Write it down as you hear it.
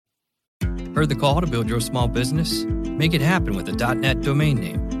Heard the call to build your small business? Make it happen with a .net domain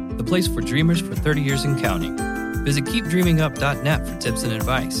name, the place for dreamers for 30 years and counting. Visit keepdreamingup.net for tips and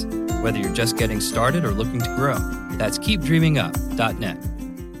advice, whether you're just getting started or looking to grow. That's keepdreamingup.net.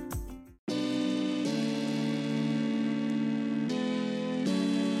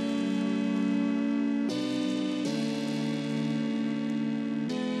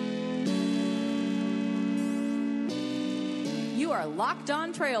 Locked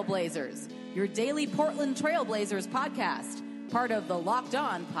On Trailblazers, your daily Portland Trailblazers podcast, part of the Locked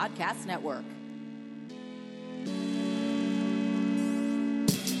On Podcast Network.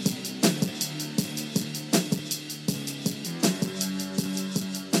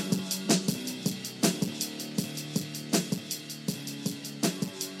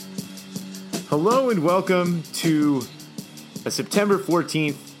 Hello and welcome to a September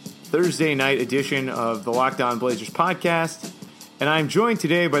 14th, Thursday night edition of the Locked On Blazers podcast. And I'm joined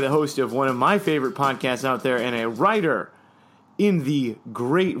today by the host of one of my favorite podcasts out there and a writer in the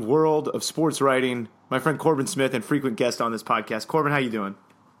great world of sports writing, my friend Corbin Smith, and frequent guest on this podcast. Corbin, how you doing?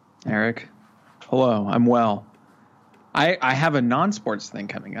 Eric, hello. I'm well. I have a non-sports thing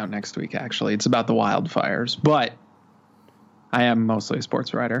coming out next week, actually. It's about the wildfires, but I am mostly a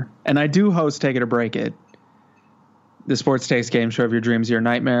sports writer. And I do host Take It or Break It, the sports takes game show of your dreams, your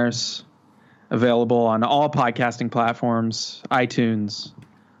nightmares. Available on all podcasting platforms, iTunes,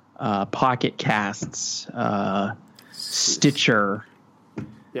 Pocket Casts, Stitcher,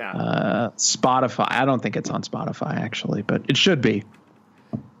 Spotify. I don't think it's on Spotify, actually, but it should be.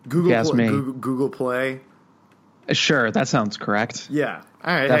 Google Play. Sure, that sounds correct. Yeah.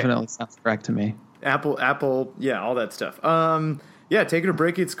 All right. Definitely sounds correct to me. Apple, yeah, all that stuff. Yeah, Take It or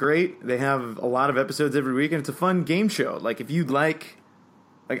Break It's great. They have a lot of episodes every week, and it's a fun game show. Like, if you'd like...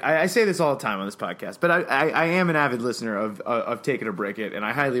 I say this all the time on this podcast, but I am an avid listener of Take It or Break It, and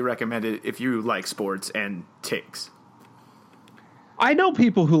I highly recommend it if you like sports and takes. I know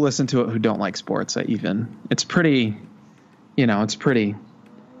people who listen to it who don't like sports. Even it's pretty,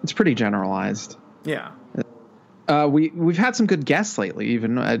 it's pretty generalized. Yeah. We've had some good guests lately.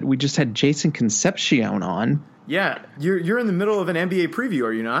 Even we just had Jason Concepcion on. Yeah, you're in the middle of an NBA preview,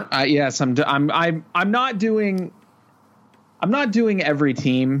 are you not? Yes, I'm not doing. I'm not doing every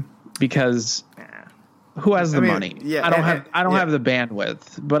team because who has the money? Yeah, I don't have the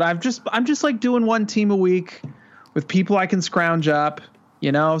bandwidth. But I'm just like doing one team a week with people I can scrounge up.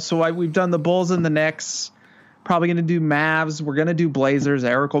 So we've done the Bulls and the Knicks. Probably going to do Mavs. We're going to do Blazers.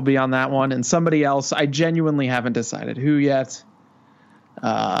 Eric will be on that one, and somebody else. I genuinely haven't decided who yet.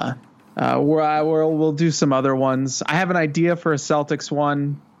 We'll do some other ones. I have an idea for a Celtics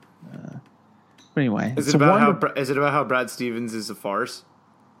one. Anyway, is it about how Brad Stevens is a farce?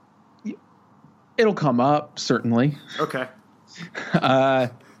 It'll come up, certainly. Okay.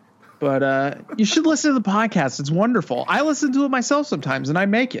 But you should listen to the podcast. It's wonderful. I listen to it myself sometimes, and I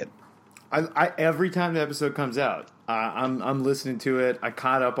make it. I every time the episode comes out, I'm listening to it. I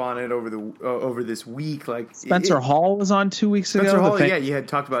caught up on it over this week. Like Spencer Hall was on 2 weeks ago. Spencer Hall, yeah, you had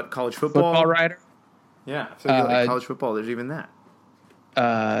talked about college football. Football writer. Yeah, so you like college football. There's even that.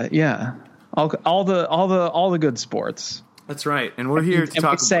 Yeah. All the good sports. That's right, and we're here to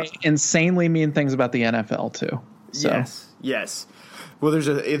talk. We say insanely mean things about the NFL too. So. Yes. Well, there's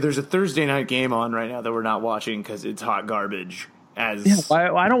a Thursday night game on right now that we're not watching because it's hot garbage. I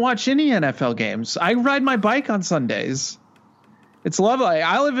don't watch any NFL games. I ride my bike on Sundays. It's lovely.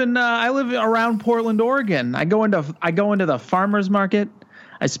 I live around Portland, Oregon. I go into the farmers market.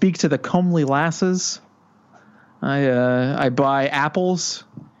 I speak to the comely lasses. I buy apples.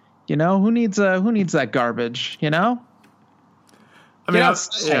 Who needs that garbage? I mean,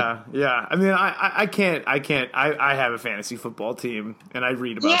 yeah. I mean, I can't. I have a fantasy football team, and I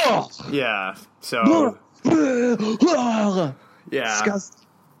read about it. Yeah. So. Yeah. Disgusting.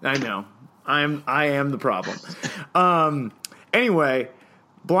 I know. I am the problem. Anyway,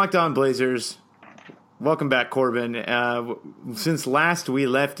 Locked On Blazers. Welcome back, Corbin. Since last we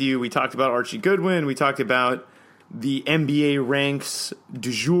left you, we talked about Archie Goodwin. We talked about the NBA ranks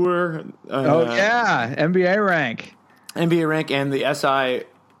du jour. NBA rank. NBA rank and the SI,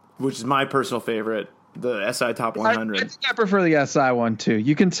 which is my personal favorite, the SI Top 100. I think I prefer the SI one too.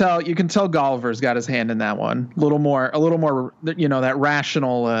 You can tell Golliver's got his hand in that one. A little more, that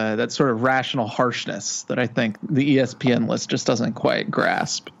rational, that sort of rational harshness that I think the ESPN list just doesn't quite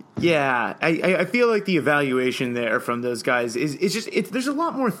grasp. Yeah, I feel like the evaluation there from those guys is there's a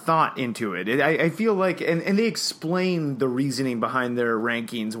lot more thought into it. I feel like, and they explain the reasoning behind their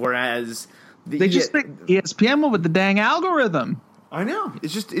rankings, whereas they just think ESPN with the dang algorithm. I know.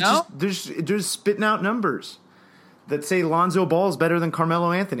 It's just they're spitting out numbers that say Lonzo Ball is better than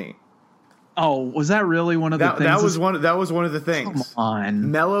Carmelo Anthony. was that really one of the things? That was one of the things. Come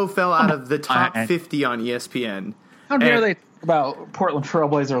on. Melo fell out of the top 50 on ESPN. How dare they talk about Portland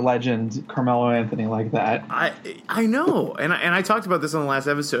Trailblazer legend Carmelo Anthony like that? I know, and I talked about this on the last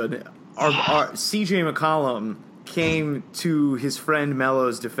episode. Our CJ McCollum came to his friend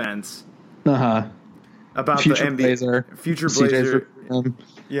Melo's defense about future the NBA Blazer, future Blazer.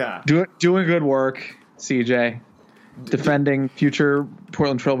 Yeah, doing good work, CJ. Defending future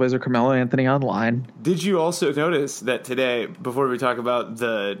Portland Trailblazer Carmelo Anthony online. Did you also notice that today, before we talk about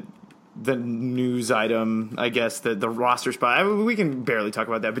the news item, I guess the roster spot, we can barely talk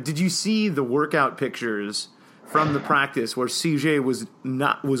about that, but did you see the workout pictures from the practice where CJ was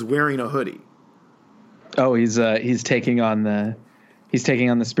wearing a hoodie? Oh, he's taking on the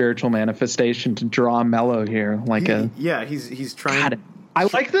spiritual manifestation to draw Melo here, he's trying. God, I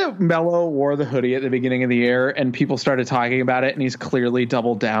like that Melo wore the hoodie at the beginning of the year, and people started talking about it, and he's clearly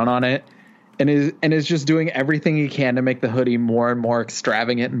doubled down on it, and is just doing everything he can to make the hoodie more and more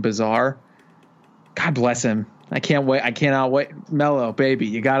extravagant and bizarre. God bless him. I can't wait. I cannot wait. Melo, baby,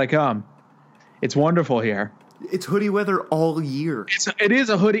 you got to come. It's wonderful here. It's hoodie weather all year. It is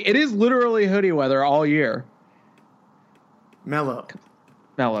a hoodie. It is literally hoodie weather all year. Melo,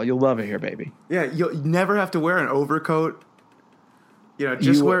 you'll love it here, baby. Yeah, you'll never have to wear an overcoat.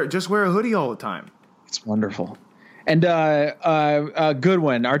 Just wear a hoodie all the time. It's wonderful. And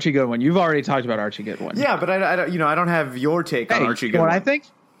Goodwin, Archie Goodwin. You've already talked about Archie Goodwin. Yeah, but I don't have your take on Archie Goodwin. What I think?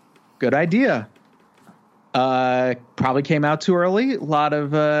 Good idea. Probably came out too early. A lot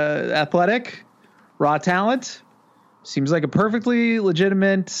of athletic, raw talent. Seems like a perfectly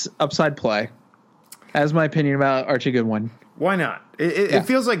legitimate upside play. That's my opinion about Archie Goodwin. Why not? It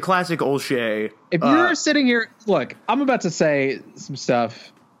feels like classic O'Shea. If you're sitting here, look, I'm about to say some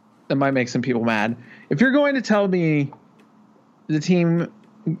stuff that might make some people mad. If you're going to tell me the team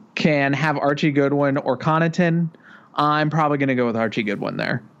can have Archie Goodwin or Connaughton, I'm probably going to go with Archie Goodwin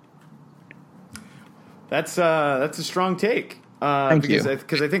there. That's a strong take. Thank you.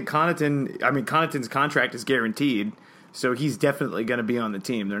 Because I think Connaughton's contract is guaranteed. So he's definitely going to be on the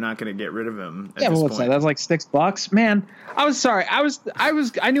team. They're not going to get rid of him at this point. That's like $6. Man, I was sorry. I knew I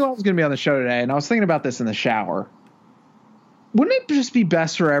was going to be on the show today, and I was thinking about this in the shower. Wouldn't it just be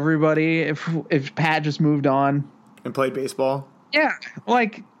best for everybody if Pat just moved on and played baseball? Yeah,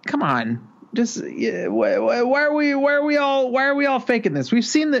 come on. Just why are we all faking this? We've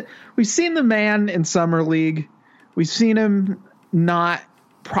seen the man in summer league. We've seen him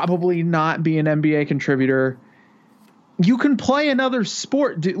probably not be an NBA contributor. You can play another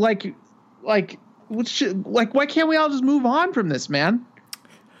sport. Why can't we all just move on from this, man?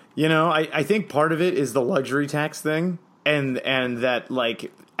 I think part of it is the luxury tax thing, and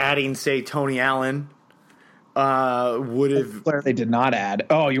that adding, say, Tony Allen would have. They did not add.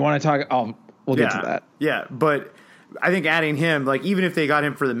 Oh, you want to talk? Oh, we'll get to that. Yeah, but I think adding him, even if they got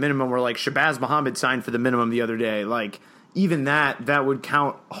him for the minimum, or Shabazz Muhammad signed for the minimum the other day, even that would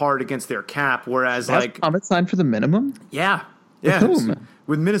count hard against their cap. Whereas Muhammad signed for the minimum. Yeah. With whom?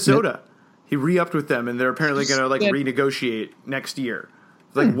 With Minnesota. He re-upped with them, and they're apparently going to renegotiate next year.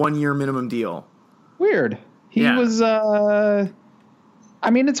 It's 1 year minimum deal. Weird. He was.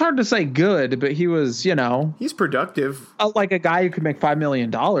 It's hard to say good, but he was. He's productive. A guy who could make $5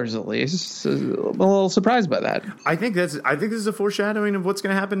 million at least. I'm a little surprised by that. I think this is a foreshadowing of what's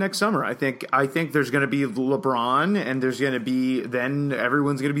going to happen next summer. I think there's going to be LeBron, and there's going to be then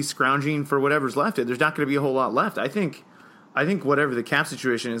everyone's going to be scrounging for whatever's left. There's not going to be a whole lot left. I think whatever the cap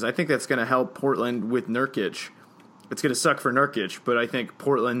situation is, I think that's going to help Portland with Nurkic. It's going to suck for Nurkic, but I think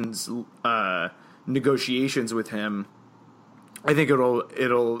Portland's negotiations with him, I think it'll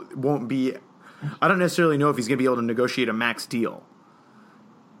won't be. I don't necessarily know if he's going to be able to negotiate a max deal.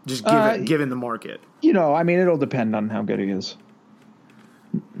 Just given the market, it'll depend on how good he is.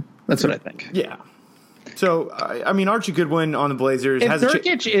 That's what I think. Yeah. So Archie Goodwin on the Blazers. If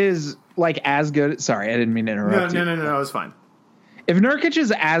Nurkic is as good, sorry, I didn't mean to interrupt. No, it was fine. If Nurkic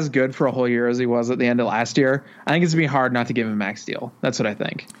is as good for a whole year as he was at the end of last year, I think it's going to be hard not to give him a max deal. That's what I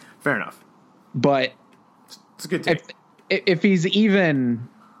think. Fair enough. But it's a good take. If he's even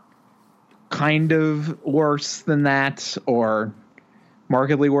kind of worse than that or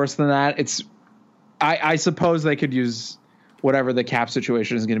markedly worse than that, I suppose they could use whatever the cap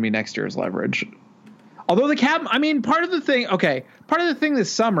situation is going to be next year's leverage. Although the cap, part of the thing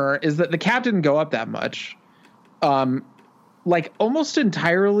this summer is that the cap didn't go up that much. Almost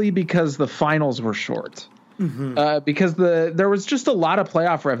entirely because the finals were short. Mm-hmm. Because there was just a lot of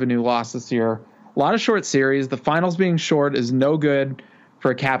playoff revenue lost this year. A lot of short series. The finals being short is no good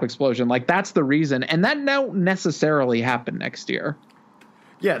for a cap explosion. That's the reason. And that don't necessarily happen next year.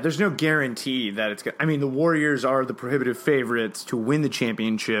 Yeah, there's no guarantee that it's going to. I mean, the Warriors are the prohibitive favorites to win the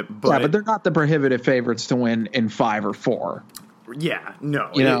championship. But they're not the prohibitive favorites to win in 5 or 4. Yeah,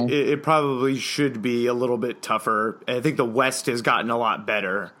 no. It probably should be a little bit tougher. I think the West has gotten a lot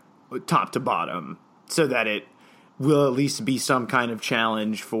better, top to bottom, so that it will at least be some kind of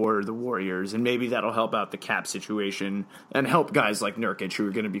challenge for the Warriors, and maybe that'll help out the cap situation and help guys like Nurkic, who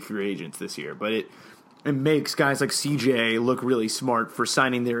are going to be free agents this year. But it makes guys like CJ look really smart for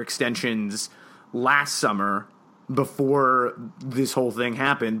signing their extensions last summer before this whole thing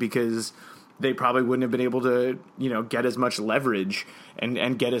happened, because they probably wouldn't have been able to, get as much leverage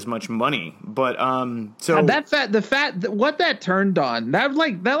and get as much money. But so what that turned on,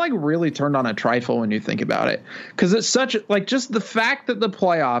 that really turned on a trifle when you think about it, because it's such just the fact that the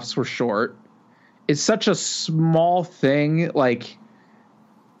playoffs were short is such a small thing.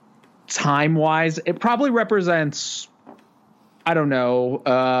 Time wise, it probably represents, I don't know,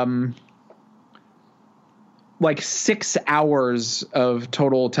 6 hours of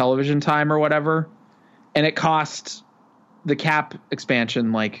total television time or whatever, and it cost the cap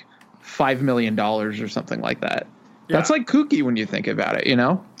expansion $5 million or something like that. Yeah. That's kooky when you think about it,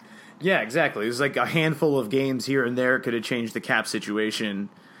 Yeah, exactly. It was a handful of games here and there could have changed the cap situation,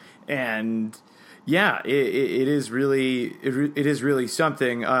 and yeah, it is really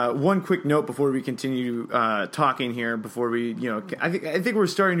something. One quick note before we continue talking here. Before we, I think we're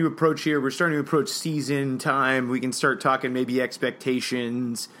starting to approach here. We're starting to approach season time. We can start talking maybe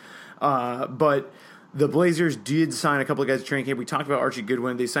expectations. But the Blazers did sign a couple of guys at training camp. We talked about Archie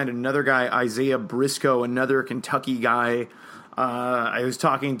Goodwin. They signed another guy, Isaiah Briscoe, another Kentucky guy. I was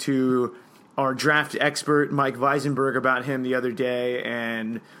talking to our draft expert Mike Weisenberg about him the other day,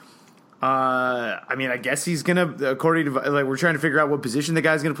 and I guess he's gonna, according to we're trying to figure out what position the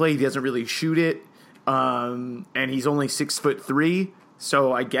guy's gonna play. He doesn't really shoot it, and he's only 6'3",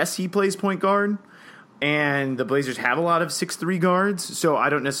 so I guess he plays point guard. And the Blazers have a lot of 6'3" guards, so I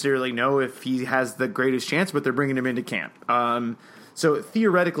don't necessarily know if he has the greatest chance, but they're bringing him into camp. So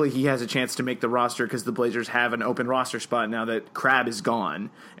theoretically, he has a chance to make the roster because the Blazers have an open roster spot now that Crabbe is gone,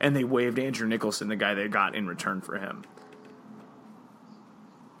 and they waived Andrew Nicholson, the guy they got in return for him.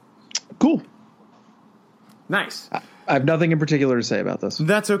 Cool. Nice. I have nothing in particular to say about this.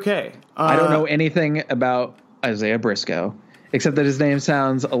 That's okay. I don't know anything about Isaiah Briscoe, except that his name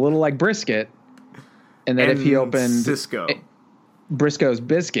sounds a little like brisket, and that if he opened Cisco. Briscoe's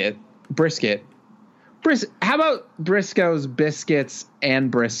brisket. How about Briscoe's biscuits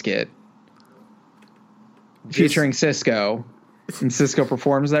and brisket featuring Cisco, and Cisco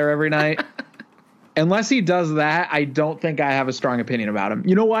performs there every night? Unless he does that, I don't think I have a strong opinion about him.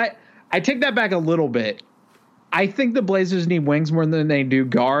 You know what? I take that back a little bit. I think the Blazers need wings more than they do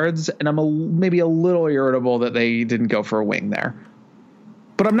guards, and I'm maybe a little irritable that they didn't go for a wing there.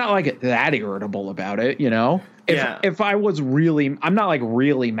 But I'm not that irritable about it, If I was really, I'm not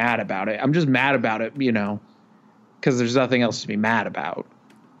really mad about it. I'm just mad about it, because there's nothing else to be mad about.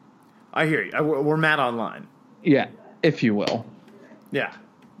 I hear you. We're mad online. Yeah, if you will. Yeah.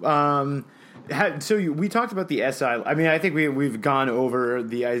 So we talked about the SI. I think we've gone over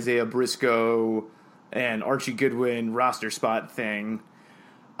the Isaiah Briscoe and Archie Goodwin roster spot thing.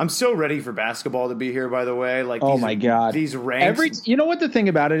 I'm so ready for basketball to be here, by the way. Oh my God. These ranks. You know what the thing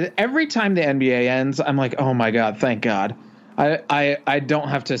about it is? Every time the NBA ends, I'm like, oh my God, thank God. I don't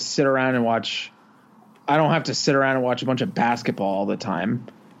have to sit around and watch. I don't have to sit around and watch a bunch of basketball all the time.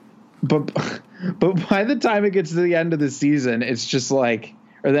 But by the time it gets to the end of the season, it's just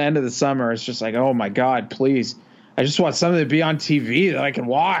or the end of the summer, it's just oh my God, please. I just want something to be on TV that I can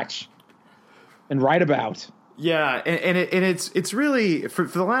watch and write about. Yeah, and it's really for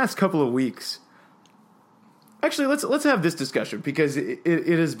the last couple of weeks. Actually, let's have this discussion, because it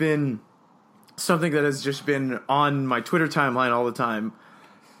has been something that has just been on my Twitter timeline all the time.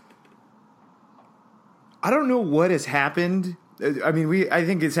 I don't know what has happened. I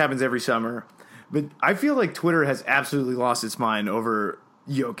think this happens every summer, but I feel like Twitter has absolutely lost its mind over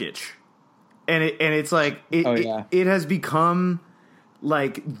Jokic, and it's it has become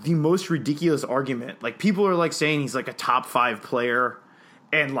the most ridiculous argument. People are saying he's a top 5 player,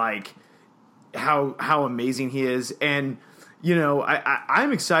 and how amazing he is. And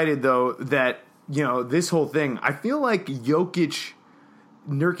I'm excited though that this whole thing, I feel like Nurkic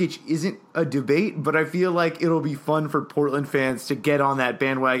isn't a debate, but I feel like it'll be fun for Portland fans to get on that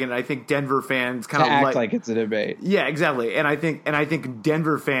bandwagon. I think Denver fans kind of act like it's a debate. Yeah, exactly. And I think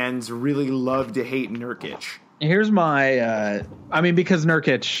Denver fans really love to hate Nurkic. Here's my, because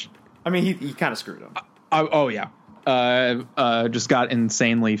Nurkic, he kind of screwed him. Just got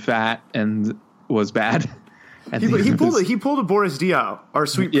insanely fat and was bad. He pulled a Boris Diaw, our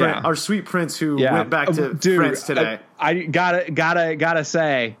sweet prince who went back to France today. I gotta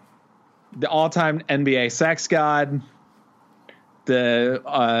say, the all-time NBA sex god, the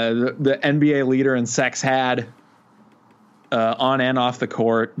NBA leader in sex had, on and off the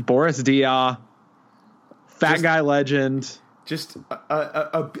court, Boris Diaw, guy legend. Just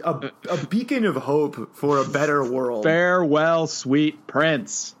a beacon of hope for a better world. Farewell, sweet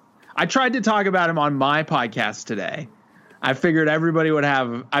prince. I tried to talk about him on my podcast today. I figured everybody would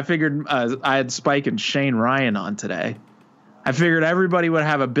have. I had Spike and Shane Ryan on today. I figured everybody would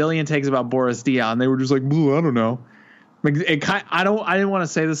have a billion takes about Boris Diaw, and they were just like, "Boo, I don't know." I didn't want to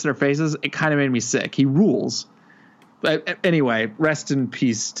say this to their faces. It kind of made me sick. He rules. But anyway, rest in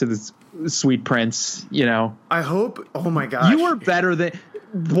peace to the sweet prince. You know. I hope. Oh my gosh, you were better than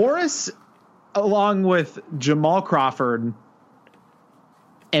Boris, along with Jamal Crawford.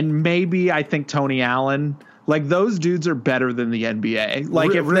 And maybe I think Tony Allen, like those dudes are better than the NBA.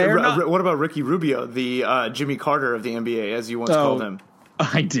 Like if they're not, what about Ricky Rubio, the Jimmy Carter of the NBA, as you once called him?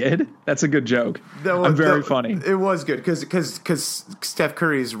 I did. That's a good joke. I'm very funny. It was good because Steph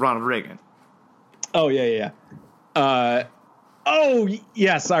Curry's Ronald Reagan. Oh yeah.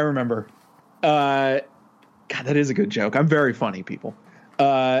 Yes, I remember. God, that is a good joke. I'm very funny, people.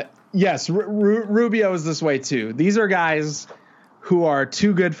 Yes, Rubio is this way too. These are guys who are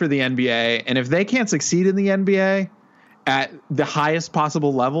too good for the NBA, and if they can't succeed in the NBA at the highest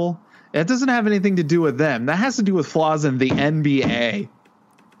possible level, that doesn't have anything to do with them. That has to do with flaws in the NBA.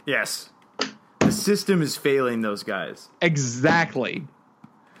 Yes. The system is failing those guys. Exactly.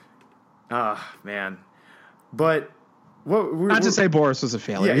 Man. But not to say Boris was a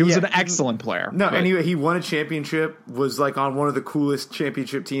failure. He was an excellent player. No, anyway, he won a championship, was like on one of the coolest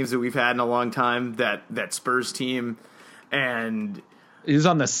championship teams that we've had in a long time, that Spurs team. And he was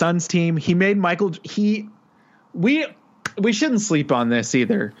on the Suns team. He made we shouldn't sleep on this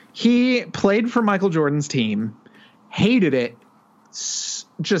either. He played for Michael Jordan's team, hated it,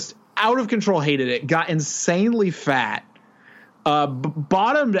 just out of control, hated it, got insanely fat,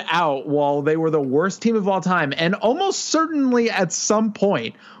 bottomed out while they were the worst team of all time. And almost certainly at some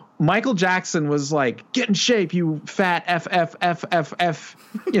point, Michael Jackson was like, get in shape, you fat F.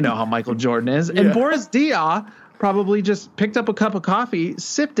 You know how Michael Jordan is. And Yeah. Boris Diaw probably just picked up a cup of coffee,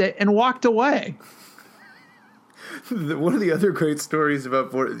 sipped it, and walked away. One of the other great stories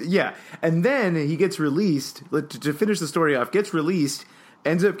about Boris, and then he gets released, to finish the story off,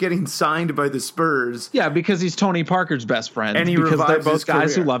 ends up getting signed by the Spurs. Yeah, because he's Tony Parker's best friend. And he because they're revives both his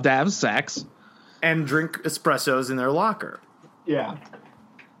guys career. who love to have sex. And drink espressos in their locker. Yeah.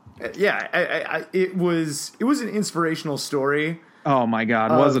 It was an inspirational story. Oh my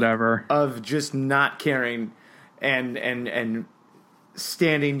God, was it ever? Of just not caring and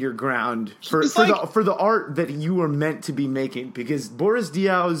standing your ground for the art that you were meant to be making, because Boris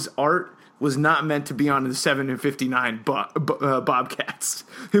Diaw's art was not meant to be on the 7 and 59 Bobcats.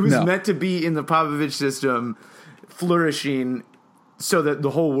 It was meant to be in the Popovich system, flourishing so that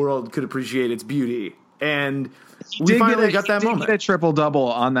the whole world could appreciate its beauty. And we finally got that moment. He did get a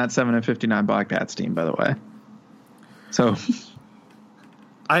triple-double on that 7 and 59 Bobcats team, by the way. So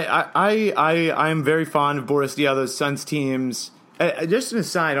I'm very fond of Boris Diaw, those Suns teams. Just an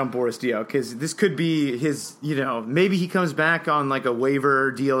aside on Boris Diaw, because this could be his, maybe he comes back on like a waiver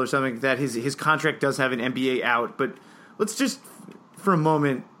deal or something like that. His contract does have an NBA out, but let's just for a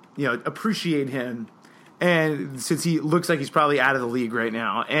moment, appreciate him. And since he looks like he's probably out of the league right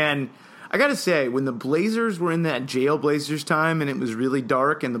now. And I got to say, when the Blazers were in that jail Blazers time and it was really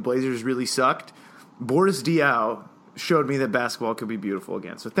dark and the Blazers really sucked, Boris Diaw showed me that basketball could be beautiful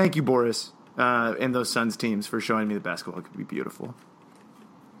again. So thank you, Boris, and those Suns teams for showing me that basketball could be beautiful.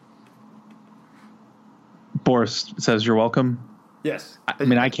 Boris says you're welcome. Yes. I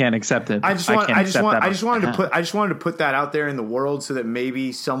mean, I can't accept it. I just wanted to put that out there in the world so that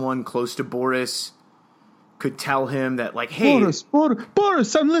maybe someone close to Boris could tell him that, like, hey,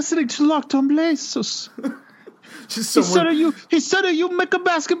 Boris, I'm listening to Locked On Blazers. Just someone, he said you make a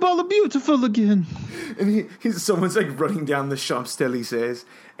basketball beautiful again. And someone's like running down the Champs-Élysées,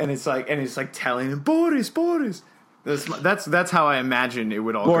 and it's like telling him, Boris. That's how I imagine it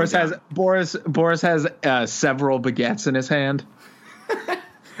would all. Boris has several baguettes in his hand,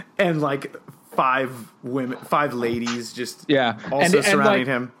 and like five ladies just also surrounding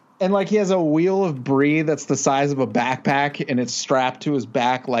him. And like he has a wheel of brie that's the size of a backpack, and it's strapped to his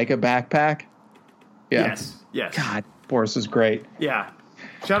back like a backpack. Yeah. Yes. God, Boris is great. Yeah.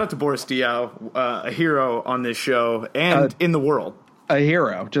 Shout out to Boris Diaw, a hero on this show and in the world. A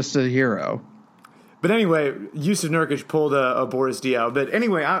hero, just a hero. But anyway, Jusuf Nurkic pulled a Boris Diaw. But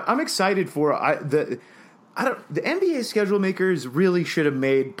anyway, I'm excited for The NBA schedule makers really should have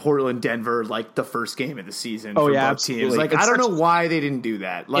made Portland Denver like the first game of the season. Oh for yeah, both absolutely. teams. Like, I don't know why they didn't do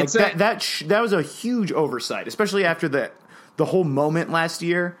that. Like that was a huge oversight, especially after the whole moment last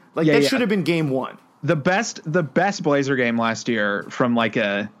year. Like should have been game one. The best Blazer game last year from like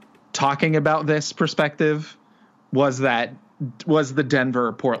a talking about this perspective was the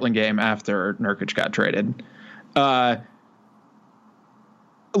Denver Portland game after Nurkic got traded.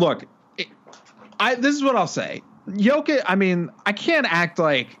 Look, this is what I'll say. Jokic, I mean, I can't act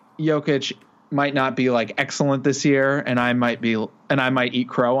like Jokic might not be like excellent this year, and I might eat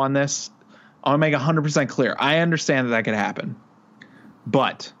crow on this. I'll make 100% clear. I understand that could happen,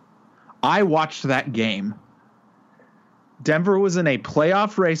 but I watched that game. Denver was in a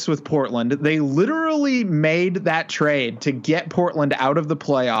playoff race with Portland. They literally made that trade to get Portland out of the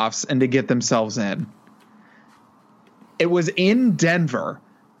playoffs and to get themselves in. It was in Denver.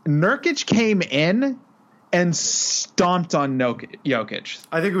 Nurkic came in and stomped on Jokic.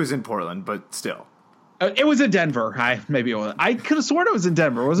 I think it was in Portland, but still. It was in Denver. I could have sworn it was in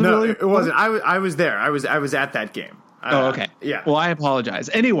Denver. Was it No, really? It wasn't. I was there. I was at that game. Oh, okay. Yeah. Well, I apologize.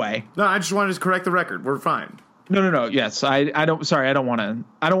 Anyway. No, I just wanted to correct the record. We're fine. No. Yes, I don't. Sorry, I don't want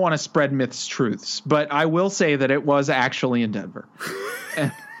to spread myths, truths, but I will say that it was actually in Denver.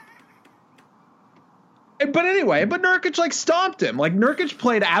 But anyway, Nurkic like stomped him. Like Nurkic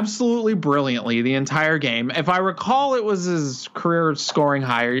played absolutely brilliantly the entire game. If I recall, it was his career scoring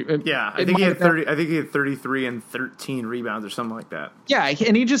high. I think he had 30. I think he had 33 and 13 rebounds or something like that. Yeah,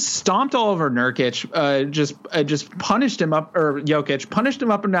 and he just stomped all over Nurkic. Just punished him up, or Jokic punished him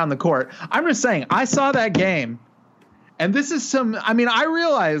up and down the court. I'm just saying, I saw that game, and this is some. I mean, I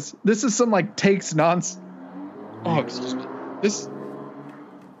realize this is some like takes nonsense. Oh, excuse me.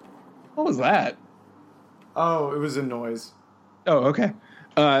 What was that? Oh, it was a noise. Oh, okay.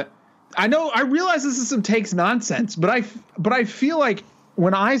 I realize this is some takes nonsense, but I feel like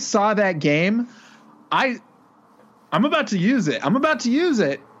when I saw that game, I'm about to use it. I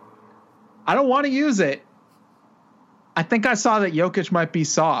don't want to use it. I think I saw that Jokic might be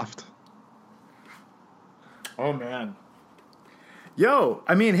soft. Oh man. Yo,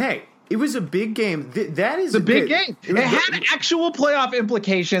 I mean, hey, it was a big game. That is a big game. It had actual playoff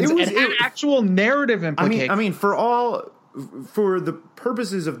implications. It had actual narrative implications. I mean, for the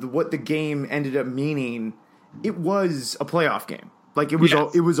purposes of what the game ended up meaning, it was a playoff game. Like it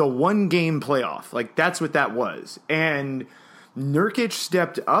was a one game playoff. Like that's what that was. And Nurkic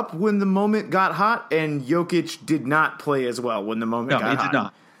stepped up when the moment got hot, and Jokic did not play as well when the moment got hot. No, he did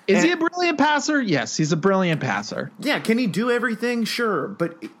not. Is he a brilliant passer? Yes, he's a brilliant passer. Yeah, can he do everything? Sure,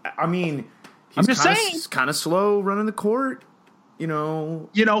 but I mean, he's kind of slow running the court. You know,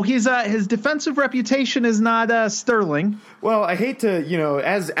 he's his defensive reputation is not sterling. Well, I hate to,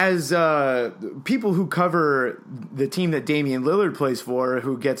 as people who cover the team that Damian Lillard plays for,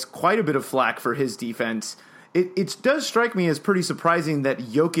 who gets quite a bit of flack for his defense. It does strike me as pretty surprising that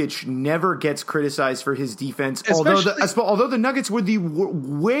Jokic never gets criticized for his defense, although the Nuggets were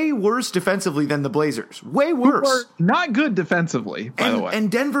way worse defensively than the Blazers. Way worse. Who were not good defensively, by the way.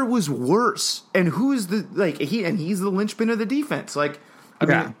 And Denver was worse. And he's the linchpin of the defense. Like,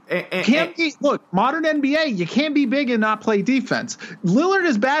 look, modern NBA, you can't be big and not play defense. Lillard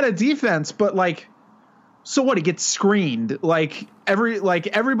is bad at defense, but like, so what? He gets screened.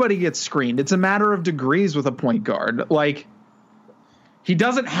 Everybody gets screened. It's a matter of degrees with a point guard. Like, he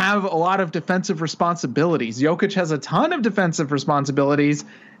doesn't have a lot of defensive responsibilities. Jokic has a ton of defensive responsibilities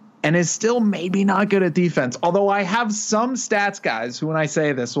and is still maybe not good at defense. Although I have some stats guys who, when I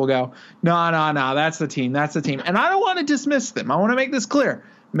say this, will go, no, that's the team. And I don't want to dismiss them. I want to make this clear.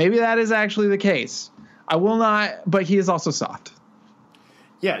 Maybe that is actually the case. I will not, but he is also soft.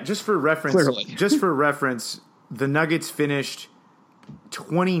 Yeah, just for reference, the Nuggets finished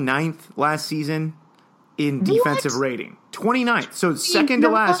 29th last season in defensive rating. 29th, so second to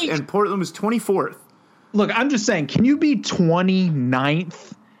last, and Portland was 24th. Look, I'm just saying, can you be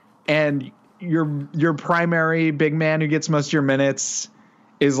 29th and your primary big man who gets most of your minutes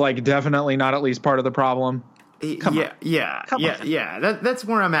is like definitely not at least part of the problem? Come on. That's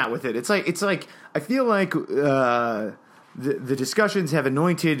where I'm at with it. It's like I feel like the discussions have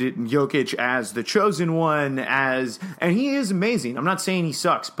anointed Jokic as the chosen one, and he is amazing. I'm not saying he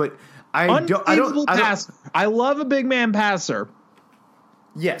sucks, but I love a big man passer.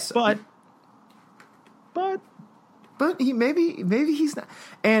 Yes, but he maybe he's not.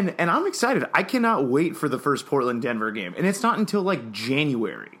 And I'm excited. I cannot wait for the first Portland Denver game, and it's not until like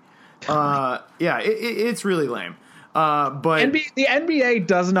January. It's really lame. But the NBA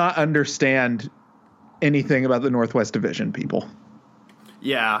does not understand anything about the Northwest Division, people.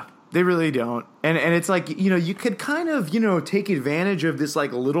 Yeah. They really don't. And it's like, you could kind of, take advantage of this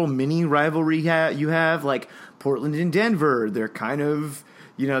like little mini rivalry you have, like Portland and Denver. They're kind of,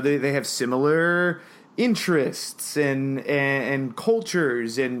 they have similar interests and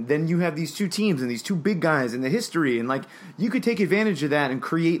cultures, and then you have these two teams and these two big guys in the history, and like you could take advantage of that and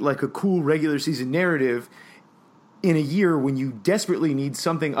create like a cool regular season narrative in a year when you desperately need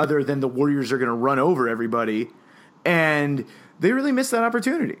something other than the Warriors are going to run over everybody, and they really missed that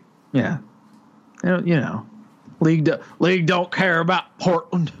opportunity. Yeah, league don't care about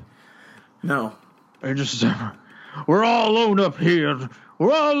Portland. No, they're just we're all alone up here.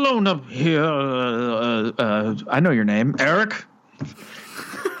 We're all alone up here. I know your name, Eric.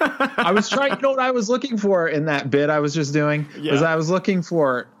 I was trying. You know what I was looking for in that bit I was just doing? Yeah. Was I was looking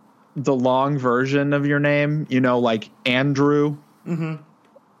for the long version of your name, like Andrew. Mm-hmm.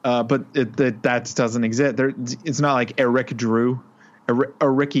 But that doesn't exist. It's not like Eric Drew,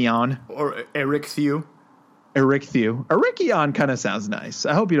 Ericion. Or Eric Thew. Eric Thew. Ericion kind of sounds nice.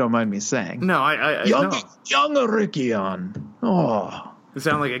 I hope you don't mind me saying. No, I young no. Ericion. Oh. It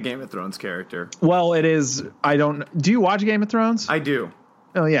sounds like a Game of Thrones character. Well, it is. Do you watch Game of Thrones? I do.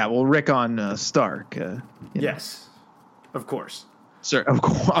 Oh, yeah. Well, Rickon Stark. Yes. Of course. Sir,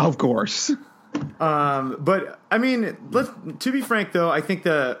 of course. But, I mean, to be frank, though, I think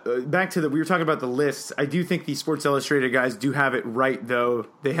back to we were talking about the lists. I do think the Sports Illustrated guys do have it right, though.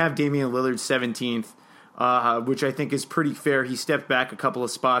 They have Damian Lillard 17th, which I think is pretty fair. He stepped back a couple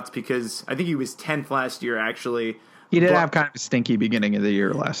of spots because I think he was 10th last year, actually. He did have kind of a stinky beginning of the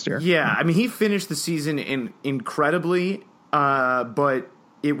year last year. Yeah, I mean, he finished the season incredibly, but I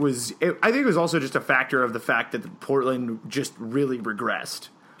think it was also just a factor of the fact that Portland just really regressed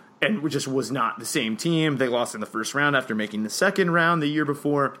and just was not the same team. They lost in the first round after making the second round the year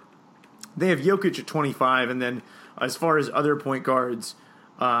before. They have Jokic at 25, and then as far as other point guards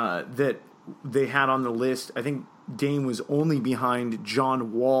that they had on the list, I think Dame was only behind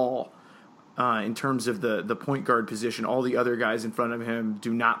John Wall. In terms of the point guard position, all the other guys in front of him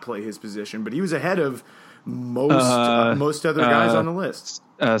do not play his position, but he was ahead of most other guys on the list.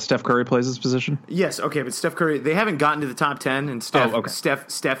 Steph Curry plays his position? Yes, okay, but Steph Curry, they haven't gotten to the top 10, and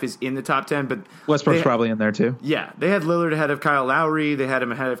Steph is in the top 10, but Westbrook's probably in there too. Yeah, they had Lillard ahead of Kyle Lowry, they had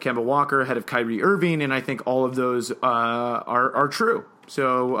him ahead of Kemba Walker, ahead of Kyrie Irving, and I think all of those are true.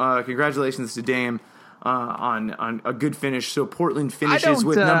 So congratulations to Dame. On a good finish. So Portland finishes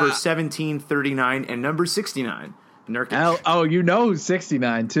with number 17, 39, and number 69, Nurkic. Who's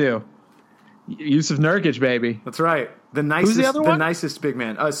 69 too? Yusuf Nurkic, baby. That's right. The nicest, Who's the other one? Nicest big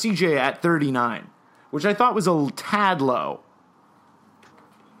man. CJ at 39, which I thought was a tad low.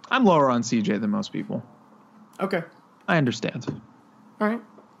 I'm lower on CJ than most people. Okay. I understand. All right.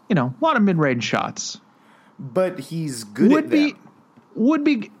 A lot of mid-range shots. But he's good at them.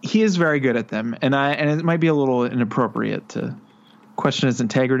 He is very good at them, and it might be a little inappropriate to question his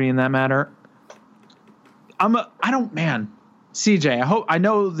integrity in that matter. CJ, I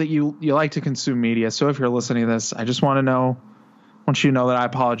know that you like to consume media, so if you're listening to this, I just want you to know that I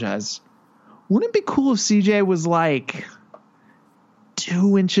apologize. Wouldn't it be cool if CJ was like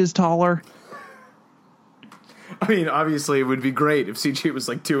 2 inches taller? I mean, obviously, it would be great if CJ was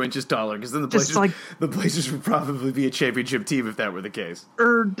like 2 inches taller, because then the Blazers would probably be a championship team if that were the case.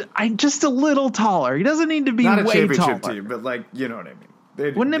 Or just a little taller. He doesn't need to be not way a championship taller. team, but like, you know what I mean.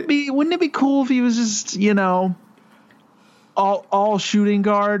 Wouldn't it be cool if he was just all shooting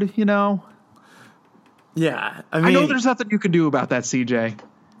guard? Yeah, I know there's nothing you can do about that, CJ.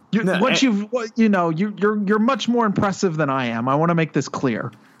 You're much more impressive than I am. I want to make this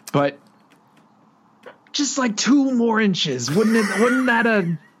clear, but. Just like 2 more inches, wouldn't that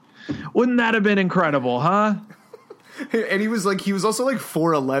have been incredible, huh? And he was also like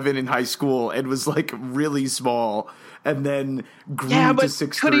 4'11" in high school and was like really small, and then grew to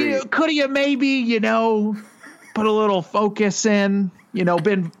 6'3". Could he have maybe put a little focus in?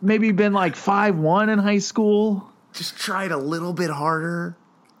 Been like 5'1" in high school. Just tried a little bit harder.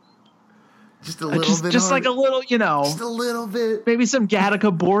 Just a little bit. Just like a little, Just a little bit. Maybe some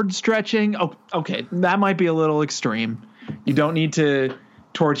Gattaca board stretching. Oh, okay. That might be a little extreme. You don't need to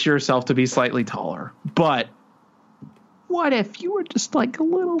torture yourself to be slightly taller. But what if you were just like a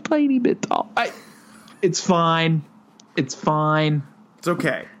little tiny bit tall? It's fine. It's fine. It's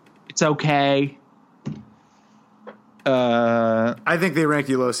okay. It's okay. I think they rank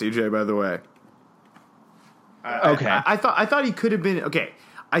you low, CJ, by the way. Okay. I thought he could have been okay.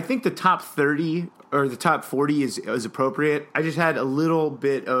 I think the top 30 or the top 40 is appropriate. I just had a little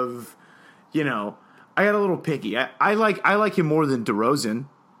bit of, I got a little picky. I like him more than DeRozan.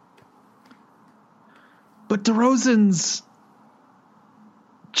 But DeRozan's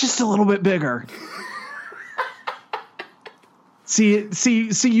just a little bit bigger. See,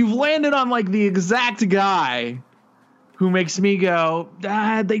 you've landed on like the exact guy who makes me go,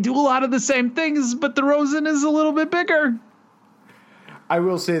 they do a lot of the same things, but DeRozan is a little bit bigger. I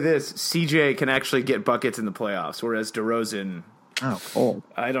will say this: CJ can actually get buckets in the playoffs, whereas DeRozan, cold.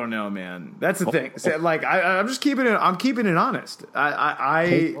 I don't know, man. That's the thing. So, like, I'm just keeping it. I'm keeping it honest.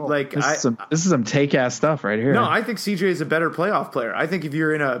 This is some take ass stuff right here. No, I think CJ is a better playoff player. I think if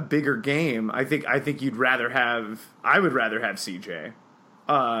you're in a bigger game, I think you'd rather have. I would rather have CJ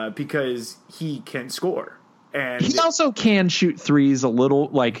because he can score. And he also can shoot threes a little,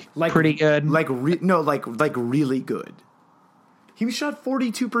 like pretty good. Like really good. He shot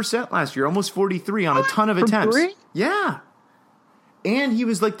 42% last year, almost 43 on a ton of attempts. Three? Yeah. And he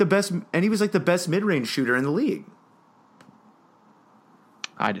was like the best mid-range shooter in the league.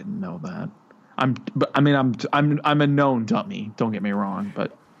 I didn't know that. I'm a known dummy, don't get me wrong,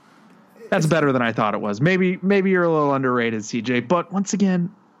 but that's better than I thought it was. Maybe you're a little underrated, CJ, but once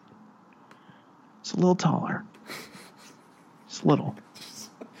again, it's a little taller. Just a little.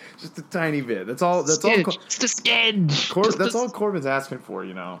 Just a tiny bit. That's all. Just a skidge. That's all Corbin's asking for,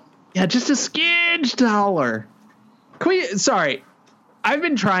 you know. Yeah, just a skidge taller. Sorry, I've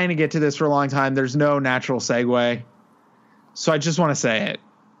been trying to get to this for a long time. There's no natural segue, so I just want to say it.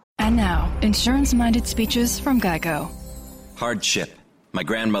 And now, insurance-minded speeches from Geico. Hardship. My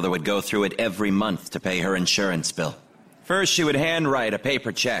grandmother would go through it every month to pay her insurance bill. First, she would handwrite a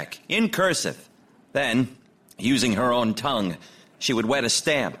paper check in cursive. Then, using her own tongue, she would wet a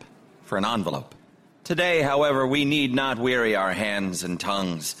stamp for an envelope. Today, however, we need not weary our hands and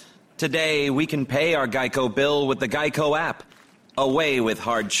tongues. Today, we can pay our Geico bill with the Geico app. Away with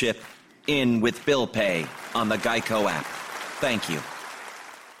hardship, in with bill pay on the Geico app. Thank you.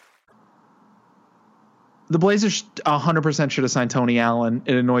 The Blazers 100% should have signed Tony Allen.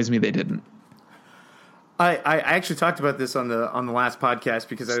 It annoys me they didn't. I actually talked about this on the last podcast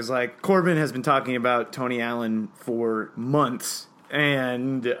because I was like, Corbin has been talking about Tony Allen for months,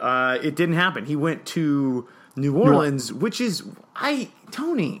 and it didn't happen. He went to New Orleans, which is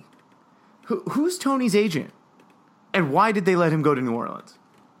Tony. Who's Tony's agent, and why did they let him go to New Orleans?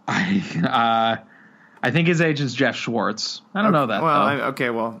 I think his agent's Jeff Schwartz. I don't know that.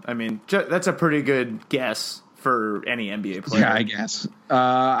 Well, I mean, that's a pretty good guess for any NBA player. Yeah, I guess.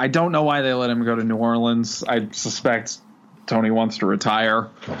 I don't know why they let him go to New Orleans. I suspect Tony wants to retire.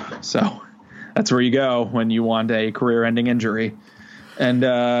 So that's where you go when you want a career-ending injury. And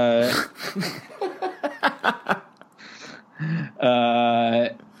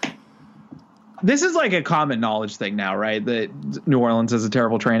this is like a common knowledge thing now, right? That New Orleans has a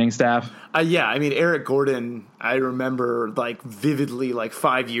terrible training staff. Yeah, I mean, Eric Gordon, I remember like vividly like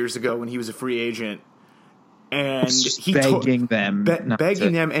 5 years ago when he was a free agent. And he begging them,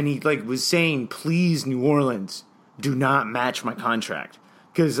 and he like was saying, "Please, New Orleans, do not match my contract,"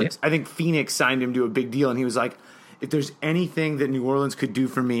 because I think Phoenix signed him to a big deal, and he was like, "If there's anything that New Orleans could do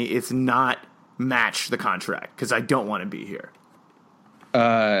for me, it's not match the contract because I don't want to be here."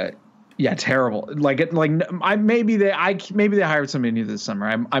 Yeah, terrible. Maybe they hired somebody new this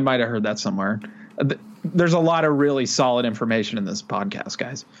summer. I might have heard that somewhere. There's a lot of really solid information in this podcast,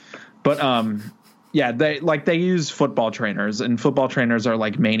 guys, but yeah, they use football trainers, and football trainers are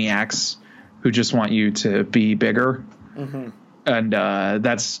like maniacs who just want you to be bigger. Mm-hmm. And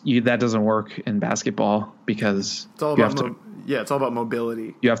that doesn't work in basketball because it's all about it's all about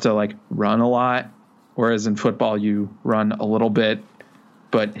mobility. You have to like run a lot, whereas in football you run a little bit,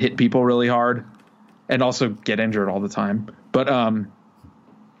 but hit people really hard, and also get injured all the time. But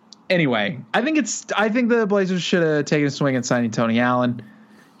anyway, I think the Blazers should have taken a swing at signing Tony Allen.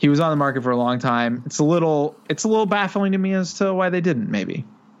 He was on the market for a long time. It's a little baffling to me as to why they didn't. Maybe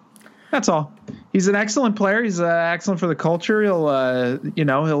that's all. He's an excellent player. He's excellent for the culture.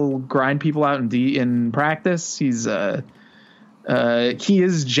 He'll grind people out in practice. He is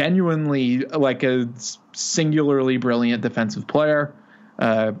genuinely like a singularly brilliant defensive player.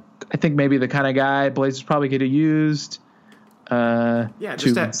 I think maybe the kind of guy Blazers probably could have used. At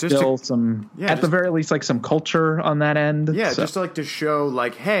the very least, like some culture on that end. Yeah, so. Just like to show,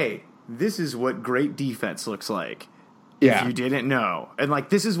 like, hey, this is what great defense looks like. If you didn't know, and like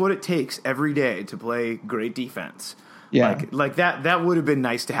this is what it takes every day to play great defense. Yeah, like that would have been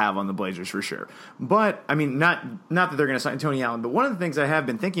nice to have on the Blazers for sure. But I mean, not that they're going to sign Tony Allen. But one of the things I have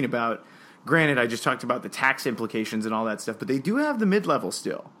been thinking about. Granted, I just talked about the tax implications and all that stuff, but they do have the mid-level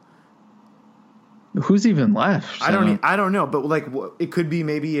still. Who's even left? I don't know, but like it could be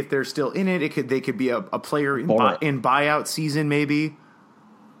maybe if they're still in it, they could be a player in buyout season maybe.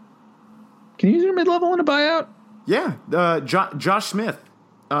 Can you use your mid-level in a buyout? Yeah, Josh Smith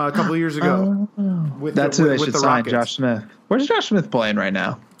a couple of years ago. That's who they should sign, Rockets. Josh Smith. Where's Josh Smith playing right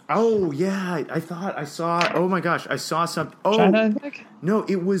now? Oh yeah, I thought I saw. Oh my gosh, I saw something. Oh China, I think. no,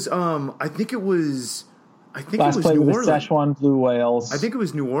 it was. I think it was. Last played New with Orleans. the Szechuan Blue Whales. I think it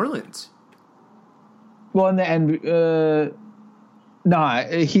was New Orleans. Well, in the end,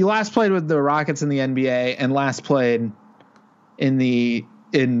 he last played with the Rockets in the NBA and last played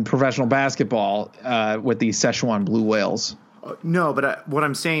in professional basketball with the Szechuan Blue Whales. No, but what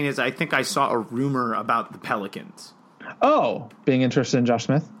I'm saying is, I think I saw a rumor about the Pelicans. Oh, being interested in Josh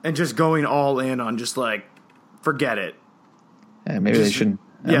Smith? And just going all in on just like, forget it. Yeah, maybe they shouldn't.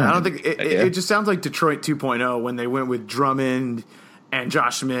 I don't think it just sounds like Detroit 2.0 when they went with Drummond and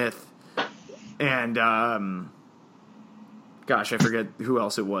Josh Smith and gosh, I forget who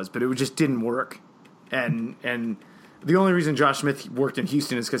else it was, but it just didn't work. And the only reason Josh Smith worked in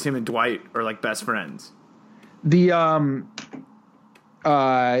Houston is because him and Dwight are like best friends. The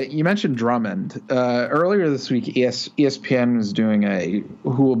you mentioned Drummond earlier this week. ESPN was doing a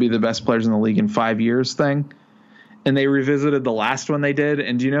who will be the best players in the league in 5 years thing, and they revisited the last one they did.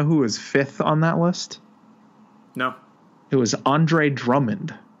 And do you know who was fifth on that list? No, it was Andre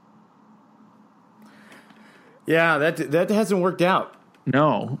Drummond. Yeah, that hasn't worked out.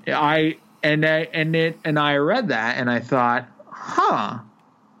 No, I read that and I thought,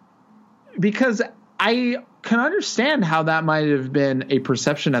 because I can understand how that might have been a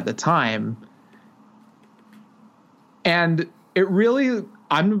perception at the time. And it really,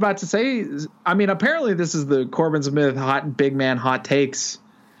 I'm about to say, I mean, apparently this is the Corbin Smith big man hot takes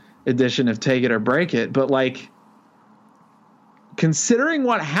edition of Take It or Break It. But like, considering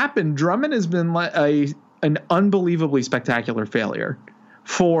what happened, Drummond has been an unbelievably spectacular failure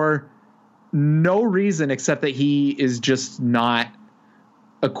for no reason except that he is just not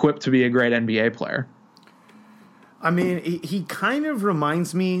equipped to be a great NBA player. I mean, he kind of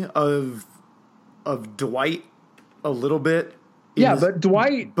reminds me of Dwight a little bit. Yeah, but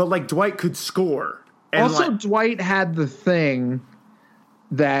Dwight could score. And also, Dwight had the thing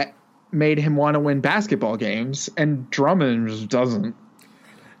that made him want to win basketball games, and Drummond just doesn't.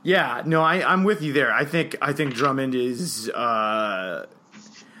 Yeah, no, I'm with you there. I think Drummond is. I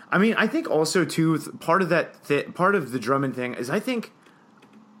mean, I think also too part of that part of the Drummond thing is I think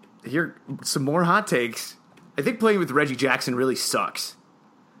here some more hot takes. I think playing with Reggie Jackson really sucks.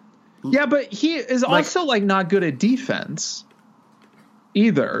 Yeah, but he is also not good at defense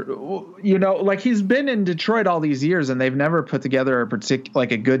either. You know, like he's been in Detroit all these years and they've never put together a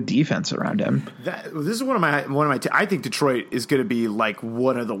good defense around him. This is one of my I think Detroit is going to be like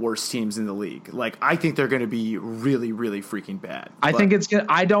one of the worst teams in the league. Like I think they're going to be really, really freaking bad. I think it's good.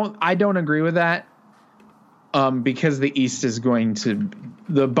 I don't agree with that. Because the East is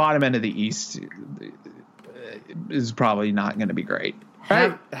the bottom end of the East is probably not going to be great.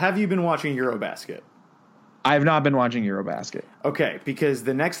 Have you been watching Eurobasket? I have not been watching Eurobasket. Okay, because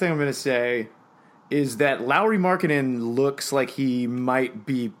the next thing I'm going to say is that Lauri Markkanen looks like he might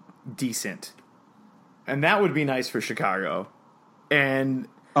be decent. And that would be nice for Chicago. And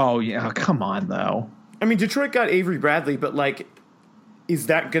oh, yeah, come on, though. I mean, Detroit got Avery Bradley, but like, is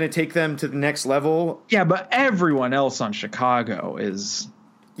that going to take them to the next level? Yeah, but everyone else on Chicago is...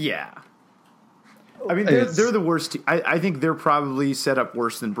 Yeah. I mean, they're the worst. I think they're probably set up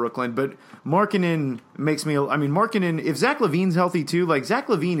worse than Brooklyn, but Markkanen makes me... I mean, Markkanen, if Zach LaVine's healthy too, like Zach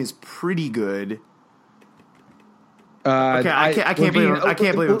LaVine is pretty good. Okay, I can't believe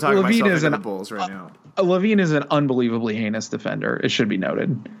I'm talking myself into the Bulls right now. LaVine is an unbelievably heinous defender, it should be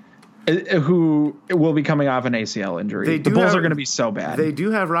noted, who will be coming off an ACL injury. The Bulls are going to be so bad. They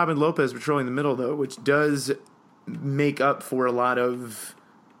do have Robin Lopez patrolling the middle, though, which does make up for a lot of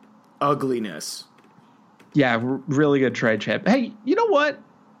ugliness. Yeah, really good trade chip. Hey, you know what?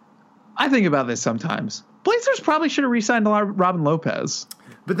 I think about this sometimes. Blazers probably should have re-signed Robin Lopez.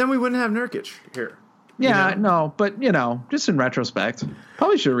 But then we wouldn't have Nurkic here. Yeah, no, but, just in retrospect,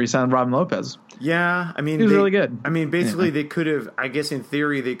 probably should have re-signed Robin Lopez. Yeah, I mean... He was really good. I mean, basically, they could have... I guess in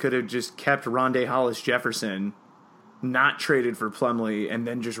theory, they could have just kept Rondae Hollis-Jefferson, not traded for Plumlee, and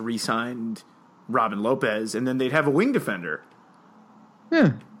then just re-signed Robin Lopez, and then they'd have a wing defender.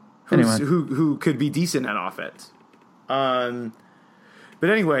 Yeah. Who could be decent at offense. But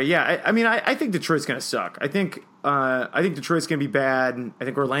anyway, yeah, I think Detroit's going to suck. I think Detroit's going to be bad. I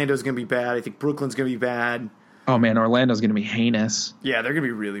think Orlando's going to be bad. I think Brooklyn's going to be bad. Oh, man, Orlando's going to be heinous. Yeah, they're going to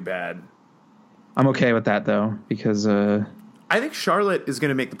be really bad. I'm okay with that, though, because... I think Charlotte is going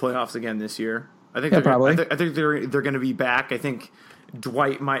to make the playoffs again this year. I think probably. I think they're going to be back. I think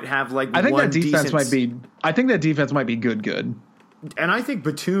Dwight might have like I think one that defense decent... might be... I think that defense might be good. And I think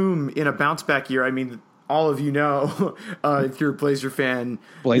Batum in a bounce back year, I mean, all of you know, if you're a Blazer fan,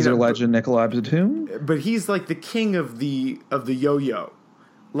 Blazer legend Nikolai Batum. But he's like the king of the yo-yo.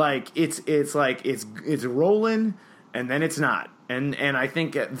 Like it's rolling and then it's not. And I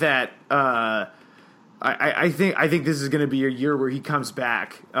think that I think this is going to be a year where he comes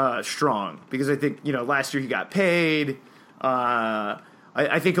back strong, because I think last year he got paid.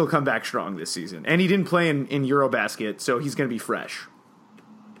 I think he'll come back strong this season, and he didn't play in Eurobasket, so he's going to be fresh.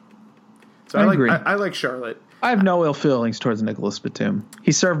 So I agree. I like Charlotte. I have no ill feelings towards Nicholas Batum.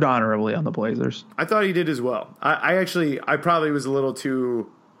 He served honorably on the Blazers. I thought he did as well. I probably was a little too.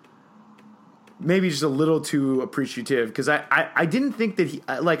 Maybe just a little too appreciative, because I didn't think that he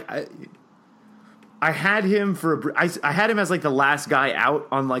I had him I had him as like the last guy out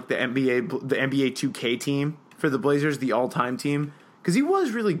on like the NBA 2K team for the Blazers, the all-time team, because he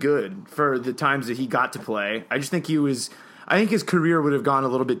was really good for the times that he got to play. I think his career would have gone a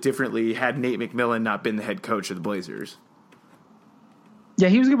little bit differently had Nate McMillan not been the head coach of the Blazers. Yeah,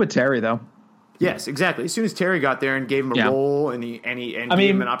 he was good with Terry though. Yes, exactly. As soon as Terry got there and gave him a role and gave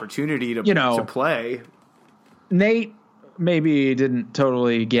him an opportunity to play. Nate maybe didn't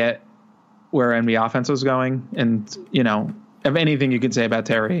totally get where NBA offense was going. And, if anything you could say about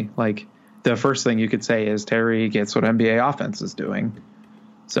Terry, like the first thing you could say is Terry gets what NBA offense is doing.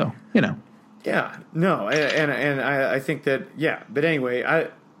 So, Yeah, no. And I think that, but anyway, I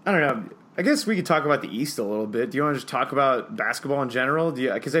don't know. I guess we could talk about the East a little bit. Do you want to just talk about basketball in general?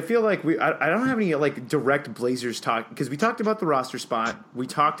 Because I feel like I don't have any like direct Blazers talk, because we talked about the roster spot. We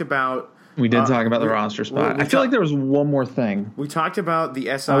talked about. We did talk about the roster spot. I feel like there was one more thing. We talked about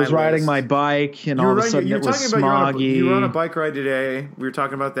the SI. I was riding my bike, and all of a sudden it was smoggy. You were on a bike ride today. We were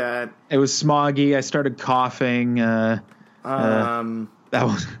talking about that. It was smoggy. I started coughing. That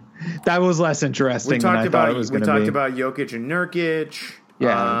was less interesting than I thought it was going to be. We talked about Jokic and Nurkic.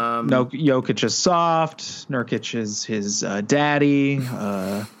 Yeah, Jokic is soft. Nurkic is his daddy.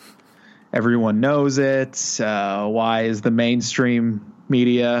 Everyone knows it. Why is the mainstream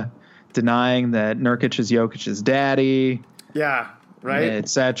media denying that Nurkic is Jokic's daddy? Yeah, right. Et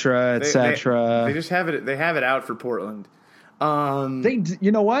cetera, et cetera. They just have it. They have it out for Portland.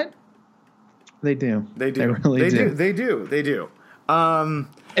 You know what? They do. They do. They really do. They do. They do.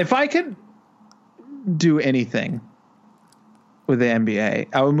 If I could do anything with the NBA,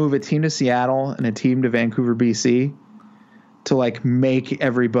 I would move a team to Seattle and a team to Vancouver, BC, to like make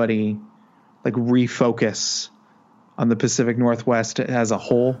everybody like refocus on the Pacific Northwest as a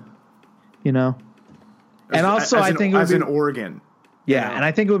whole, And also I think as in Oregon. Yeah, and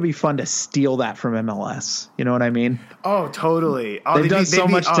I think it would be fun to steal that from MLS. You know what I mean? Oh, totally. They've done so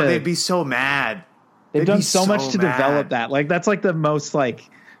much. They'd be so mad. They've done so much to develop that. Like that's like the most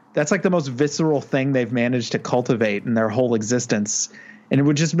visceral thing they've managed to cultivate in their whole existence. And it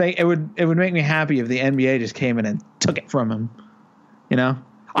would just make me happy if the NBA just came in and took it from them.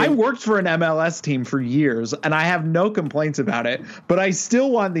 I worked for an MLS team for years and I have no complaints about it, but I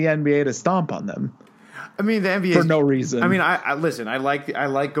still want the NBA to stomp on them. I mean, the NBA for no reason. I mean, I listen. I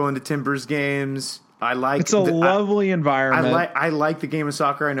like going to Timbers games. It's a lovely environment. I like the game of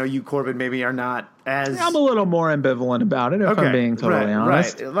soccer. I know you, Corbin, maybe are not as. I'm a little more ambivalent about it, if I'm being totally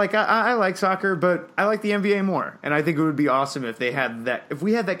honest. Right. Like I like soccer, but I like the NBA more, and I think it would be awesome if they had that. If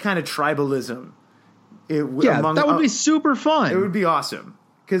we had that kind of tribalism, that would be super fun. It would be awesome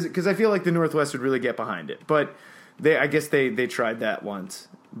because I feel like the Northwest would really get behind it. But I guess they tried that once.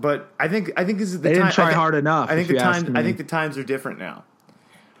 But I think this is the time. They didn't try hard enough. I think the times are different now.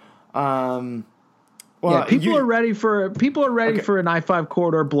 Well, people are ready for an I-5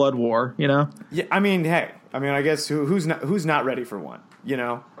 corridor blood war. Yeah, I mean, I guess who's not ready for one?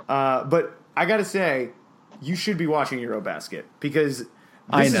 But I got to say, you should be watching Eurobasket, because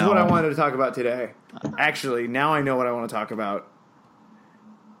this is what I wanted to talk about today. Actually, now I know what I want to talk about.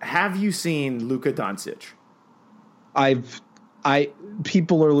 Have you seen Luka Doncic?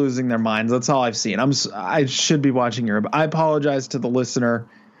 People are losing their minds. That's all I've seen. I should be watching Europe. I apologize to the listener,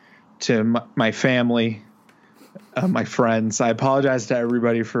 to my family, my friends. I apologize to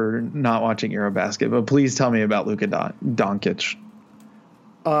everybody for not watching Eurobasket, but please tell me about Luka Doncic.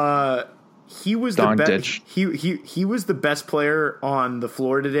 He was the best. He was the best player on the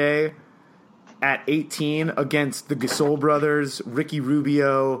floor today at 18 against the Gasol brothers, Ricky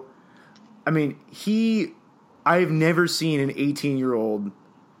Rubio. I mean, I've never seen an 18-year-old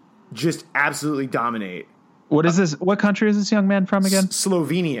just absolutely dominate. What is this? What country is this young man from again?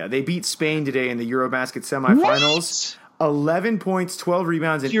 Slovenia. They beat Spain today in the Eurobasket semifinals. What? 11 points, 12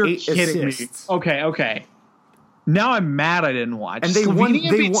 rebounds, and 8 assists. Me. Okay. Now I'm mad I didn't watch. And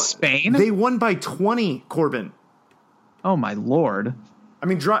Slovenia beat Spain? They won by 20, Corbin. Oh, my Lord. I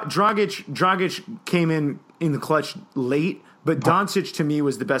mean, Dragic came in the clutch late, but Doncic to me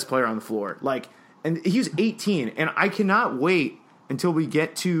was the best player on the floor. Like, and he was 18, and I cannot wait until we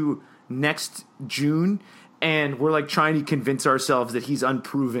get to next June, and we're like trying to convince ourselves that he's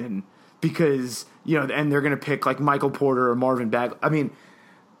unproven because, you know, and they're going to pick like Michael Porter or Marvin Bagley. I mean,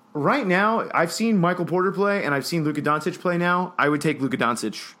 right now, I've seen Michael Porter play and I've seen Luka Doncic play now. I would take Luka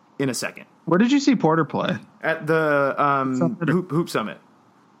Doncic in a second. Where did you see Porter play? At the Hoop Summit.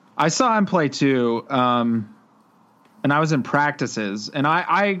 I saw him play too, and I was in practices, and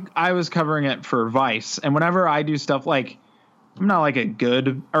I was covering it for Vice. And whenever I do stuff like, I'm not like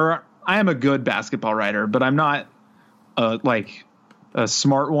I am a good basketball writer, but I'm not like a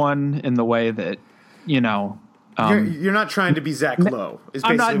smart one in the way that, you know. You're not trying to be Zach Lowe.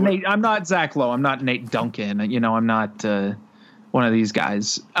 I'm not Zach Lowe. I'm not Nate Duncan. You know, I'm not one of these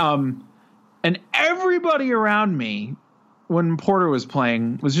guys. And everybody around me, when Porter was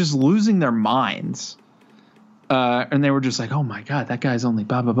playing, was just losing their minds. And they were just like, oh my God, that guy's only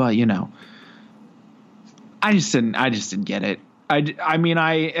blah, blah, blah, you know. I just didn't get it.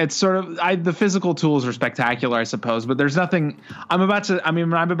 The physical tools are spectacular, I suppose, but there's nothing. I'm about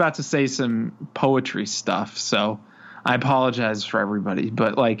to say some poetry stuff, so I apologize for everybody,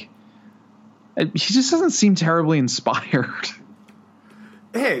 but like, he just doesn't seem terribly inspired.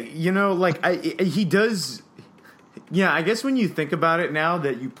 Hey, you know, like he does. Yeah, I guess when you think about it now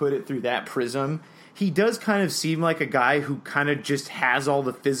that you put it through that prism, he does kind of seem like a guy who kind of just has all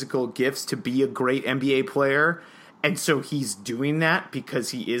the physical gifts to be a great NBA player. And so he's doing that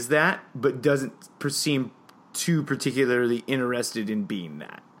because he is that, but doesn't seem too particularly interested in being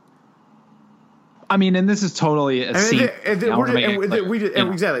that. I mean, and this is totally a scene.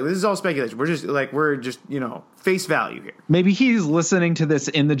 Exactly. This is all speculation. We're just, you know, face value here. Maybe he's listening to this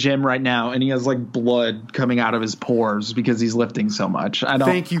in the gym right now, and he has like blood coming out of his pores because he's lifting so much.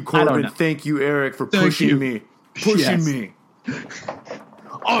 Thank you, Corbin. Thank you, Eric, for pushing me.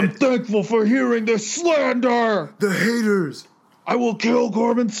 I'm thankful for hearing the slander. The haters. I will kill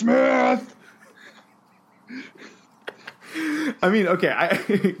Corbin Smith. I mean, okay,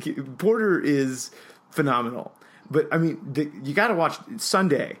 Porter is phenomenal. But, I mean, you got to watch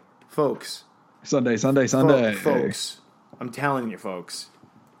Sunday, folks. Sunday. Folks, I'm telling you, folks.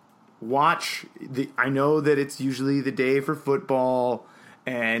 Watch. I know that it's usually the day for football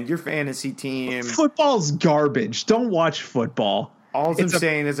and your fantasy team. Football's garbage. Don't watch football. All I'm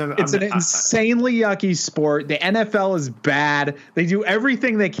saying is it's an insanely yucky sport. The NFL is bad. They do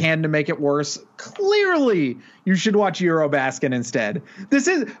everything they can to make it worse. Clearly, you should watch Eurobasket instead.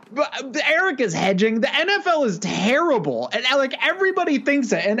 Eric is hedging. The NFL is terrible. And like everybody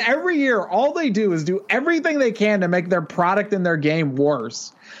thinks it. And every year, all they do is do everything they can to make their product and their game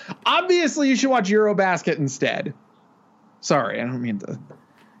worse. Obviously, you should watch Eurobasket instead. Sorry, I don't mean to.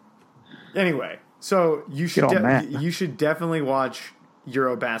 Anyway. So you should definitely watch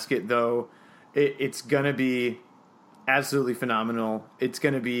Eurobasket, though. It's going to be absolutely phenomenal. It's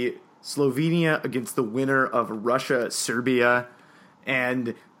going to be Slovenia against the winner of Russia-Serbia.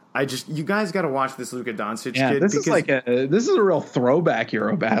 And you guys got to watch this Luka Doncic kid. This is a real throwback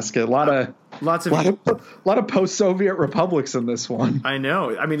Eurobasket. A lot of post-Soviet republics in this one. I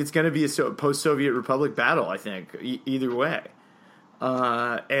know. I mean, it's going to be a post-Soviet republic battle, I think, either way.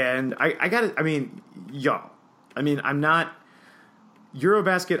 And I got it. I mean, I'm not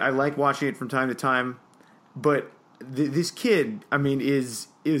Eurobasket. I like watching it from time to time, but this kid, I mean, is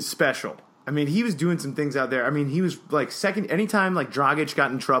special. I mean, he was doing some things out there. I mean, he was like anytime like Dragic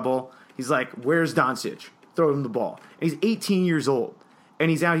got in trouble, he's like, where's Doncic? Throw him the ball. And he's 18 years old and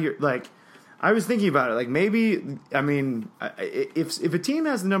he's out here. Like, I was thinking about it. Like maybe, I mean, if a team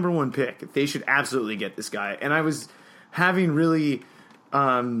has the number one pick, they should absolutely get this guy. And I was having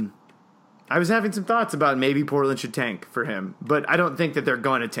some thoughts about maybe Portland should tank for him, but I don't think that they're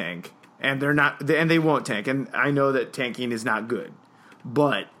going to tank, and they're not, and they won't tank. And I know that tanking is not good,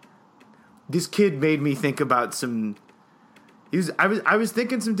 but this kid made me think about I was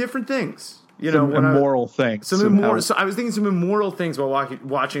thinking some different things, immoral things. So I was thinking some immoral things while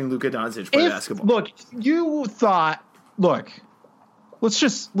watching Luka Doncic play basketball. Let's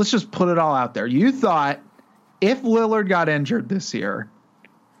just put it all out there. You thought if Lillard got injured this year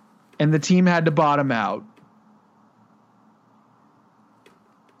and the team had to bottom out,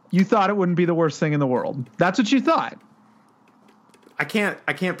 you thought it wouldn't be the worst thing in the world. That's what you thought. I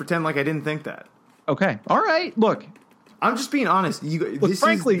can't pretend like I didn't think that. Okay. All right. Look, I'm just being honest. This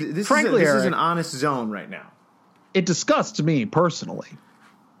is an honest zone right now. It disgusts me personally.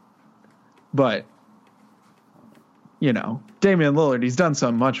 But, Damian Lillard, he's done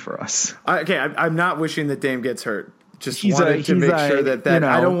so much for us. I'm not wishing that Dame gets hurt. Just wanted to make sure that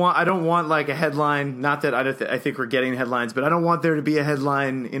I don't want like a headline. Not that I think we're getting headlines, but I don't want there to be a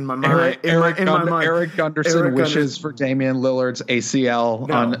headline in my mind. Eric Gunderson wishes for Damian Lillard's ACL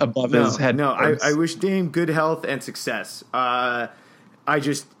above his head. No, I wish Dame good health and success.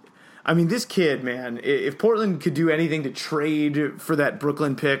 This kid, man. If Portland could do anything to trade for that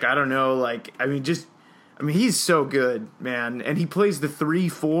Brooklyn pick, I don't know. He's so good, man. And he plays the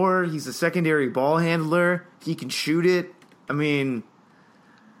 3-4. He's a secondary ball handler. He can shoot it. I mean,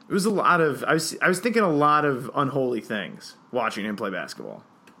 it was a lot of. I was thinking a lot of unholy things watching him play basketball.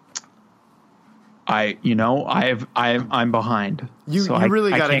 I'm behind. You really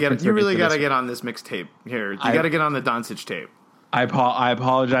got to get on this mixtape here. You got to get on the Doncic tape. I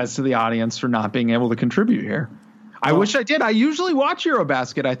apologize to the audience for not being able to contribute here. I wish I did. I usually watch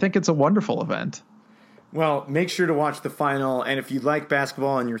Eurobasket. I think it's a wonderful event. Well, make sure to watch the final, and if you like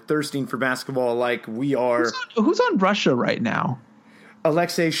basketball and you're thirsting for basketball like we are... Who's on Russia right now?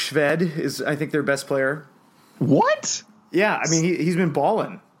 Alexei Shved is, I think, their best player. What? Yeah, I mean, he's been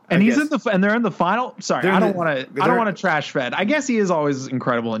balling. And they're in the final. Sorry, I don't want to trash Shved. I guess he is always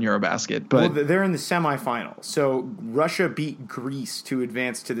incredible in Eurobasket, but they're in the semifinal. So Russia beat Greece to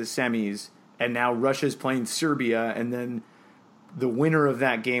advance to the semis, and now Russia's playing Serbia, and then the winner of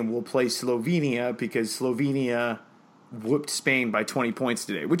that game will play Slovenia because Slovenia whooped Spain by 20 points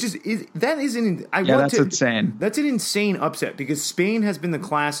today, which is insane. That's an insane upset because Spain has been the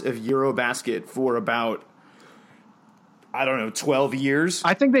class of Eurobasket for about, 12 years.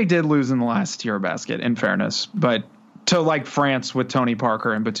 I think they did lose in the last Eurobasket, in fairness, but to France with Tony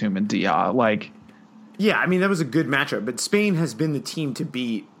Parker and Batum and Dia, yeah, I mean that was a good matchup, but Spain has been the team to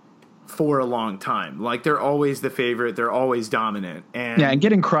beat for a long time. They're always the favorite. They're always dominant. And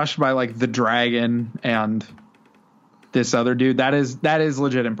getting crushed by the Dragon and this other dude, that is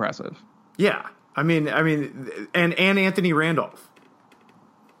legit impressive. Yeah. I mean, and Anthony Randolph.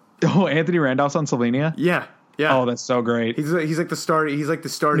 Oh, Anthony Randolph's on Slovenia? Yeah. Yeah. Oh, that's so great. He's like the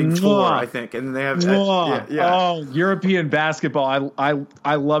starting four, I think. And then they have Oh, European basketball.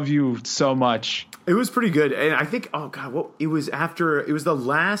 I love you so much. It was pretty good. And I think it was the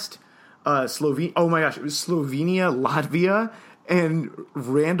last Slovenia. Oh my gosh, it was Slovenia, Latvia, and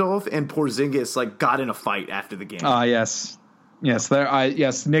Randolph and Porzingis got in a fight after the game. Yes.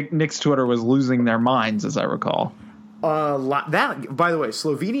 Nick's Twitter was losing their minds, as I recall. That, by the way,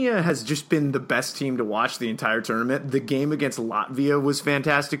 Slovenia has just been the best team to watch the entire tournament. The game against Latvia was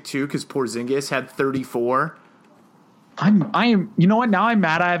fantastic too because Porzingis had 34. You know what? Now I'm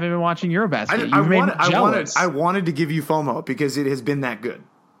mad I haven't been watching Eurobasket. I wanted to give you FOMO because it has been that good.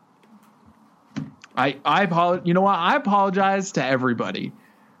 I apologize. You know what? I apologize to everybody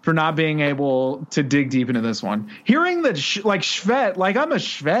for not being able to dig deep into this one. Hearing that Shved, I'm a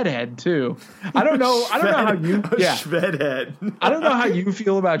Shved head too. I don't know how you Shved head. I don't know how you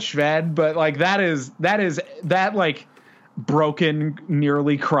feel about Shved, but that broken,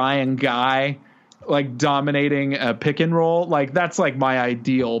 nearly crying guy, dominating a pick and roll. That's my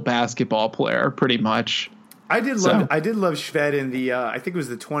ideal basketball player, pretty much. I did love Shved in the I think it was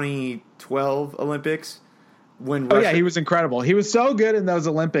the 2012 Olympics. He was incredible. He was so good in those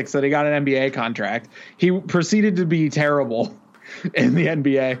Olympics that he got an NBA contract. He proceeded to be terrible in the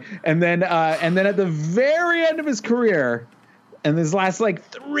NBA, and then at the very end of his career, in his last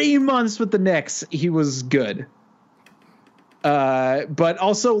 3 months with the Knicks, he was good. But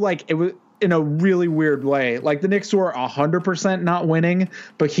also it was in a really weird way. The Knicks were 100% not winning,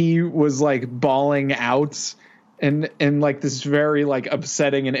 but he was balling out in this very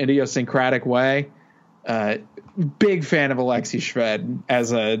upsetting and idiosyncratic way. Big fan of Alexei Shved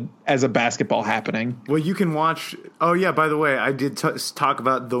as a basketball happening. Well, you can watch. Oh yeah, by the way, I did talk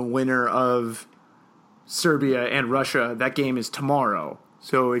about the winner of Serbia and Russia. That game is tomorrow.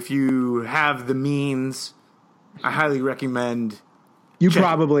 So if you have the means, I highly recommend. You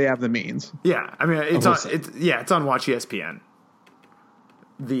probably have the means. Yeah, I mean it's on Watch ESPN,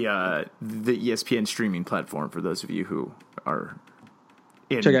 the ESPN streaming platform for those of you who are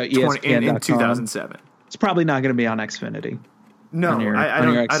check out ESPN in 2007. It's probably not going to be on Xfinity. No, I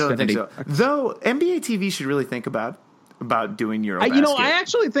don't think so. Though NBA TV should really think about doing Eurobasket. I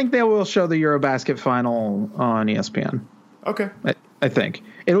actually think they will show the Eurobasket final on ESPN. Okay. I think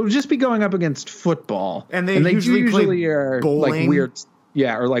it'll just be going up against football, and they usually are bowling. Weird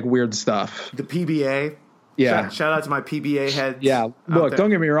stuff. The PBA. Yeah. Shout out to my PBA heads. Yeah. Look, don't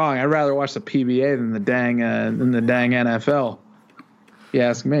get me wrong. I'd rather watch the PBA than the dang NFL. You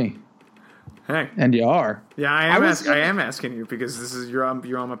ask me. Hey. And you are. Yeah, I am asking you because this is you're on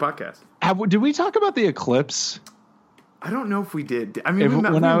my podcast. Did we talk about the eclipse? I don't know if we did. I mean,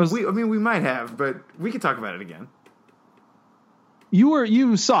 we might have, but we could talk about it again.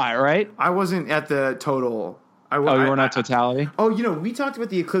 You saw it, right? I wasn't at the total. You weren't at totality? We talked about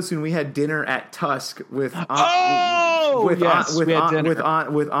the eclipse when we had dinner at Tusk with we had dinner. with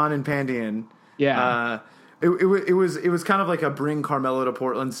An and Pandian. Yeah. It was kind of like a bring Carmelo to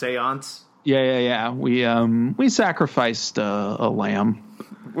Portland seance. Yeah. We sacrificed a lamb.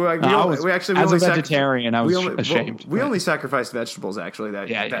 As a vegetarian, I was ashamed. We only sacrificed vegetables actually that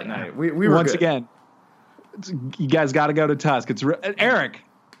night. We were once good. Again. You guys got to go to Tusk. It's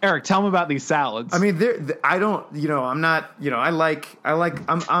Eric, tell them about these salads. I mean, I don't. I'm not.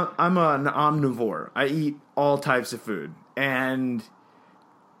 I'm an omnivore. I eat all types of food, and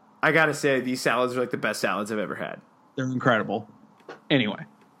I gotta say these salads are like the best salads I've ever had. They're incredible. Anyway,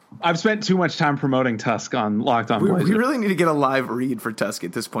 I've spent too much time promoting Tusk on Locked On Blazers. We really need to get a live read for Tusk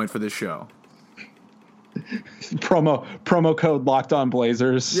at this point for this show. promo code Locked On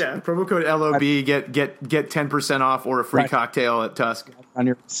Blazers. Yeah, promo code LOB. Get 10% off or a free cocktail at Tusk on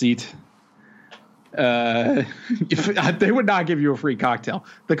your seat. They would not give you a free cocktail.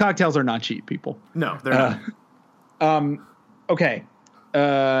 The cocktails are not cheap, people. No, they're not. Okay.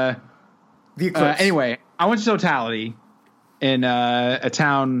 The eclipse. Anyway, I went to Totality in a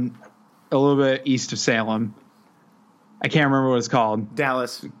town a little bit east of Salem. I can't remember what it's called.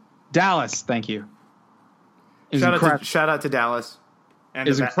 Dallas. Thank you. Shout out to Dallas and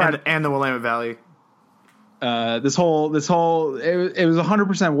the Willamette Valley. It was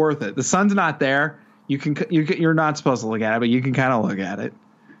 100% worth it. The sun's not there. You're not supposed to look at it, but you can kind of look at it,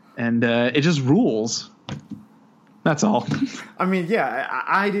 and it just rules. That's all. I mean, yeah,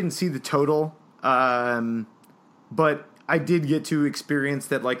 I didn't see the total, but I did get to experience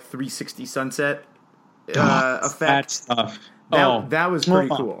that like 360 sunset effect. That stuff. That was pretty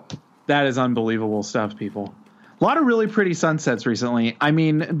cool. That is unbelievable stuff, people. A lot of really pretty sunsets recently. I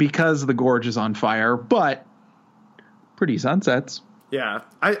mean, because the gorge is on fire, but pretty sunsets. Yeah,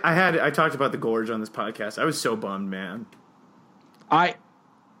 I talked about the gorge on this podcast. I was so bummed, man. I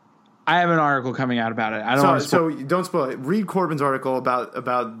have an article coming out about it. I don't want to so don't spoil it. Read Corbin's article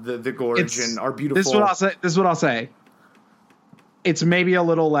about the gorge and our beautiful. This is what I'll say. It's maybe a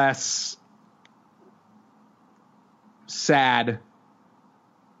little less sad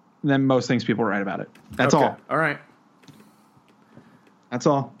than most things people write about it. That's all. All right. That's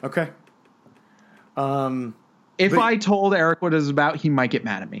all. Okay. If I told Eric what it was about, he might get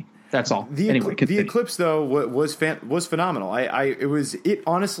mad at me. That's all. The eclipse though was phenomenal.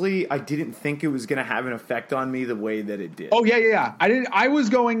 Honestly, I didn't think it was going to have an effect on me the way that it did. Oh yeah. I was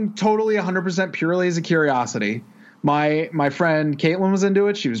going totally 100% purely as a curiosity. My friend Caitlin was into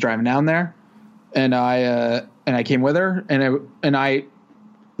it. She was driving down there, and I came with her, and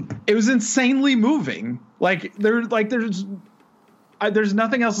it was insanely moving. There's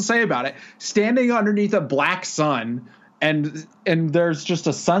nothing else to say about it. Standing underneath a black sun and there's just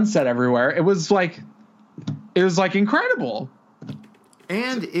a sunset everywhere. It was like incredible.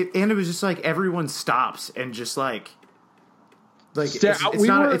 And it was just like everyone stops and just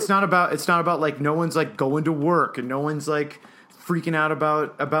it's not about like no one's like going to work and no one's like freaking out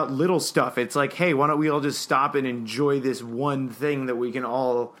about little stuff. It's like, hey, why don't we all just stop and enjoy this one thing that we can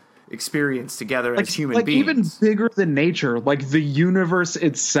all experience together as human beings. Even bigger than nature, like the universe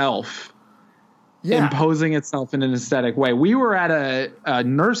itself imposing itself in an aesthetic way. We were at a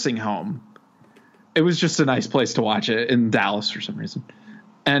nursing home. It was just a nice place to watch it in Dallas for some reason.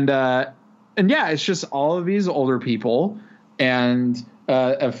 And yeah, it's just all of these older people and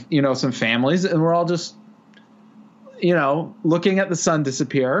some families, and we're all just looking at the sun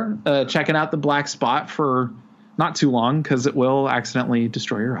disappear, checking out the black spot for not too long, because it will accidentally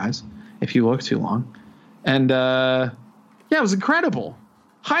destroy your eyes if you look too long. And it was incredible.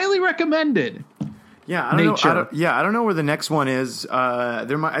 Highly recommended. Yeah, I don't know where the next one is. I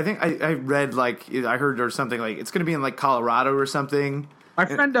read I heard or something like it's going to be in like Colorado or something. My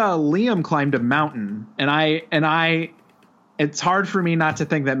friend Liam climbed a mountain, and I it's hard for me not to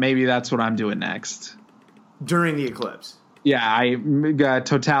think that maybe that's what I'm doing next during the eclipse. Yeah, I got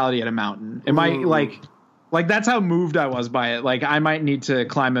totality at a mountain. It might like that's how moved I was by it. Like I might need to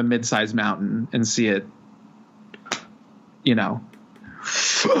climb a mid-sized mountain and see it. Oh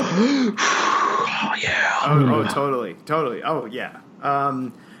yeah. Oh, totally. Oh yeah.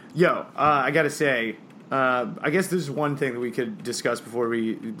 I gotta say, I guess there's one thing that we could discuss before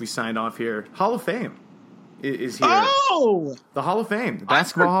we sign off here. Hall of Fame is here. Oh, the Hall of Fame, the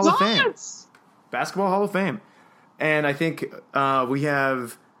Basketball Hall of Fame, Basketball Hall of Fame, and I think we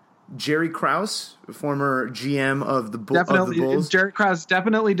have Jerry Krause, former GM of the Bulls. Jerry Krause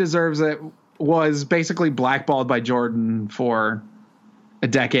definitely deserves it. Was basically blackballed by Jordan for a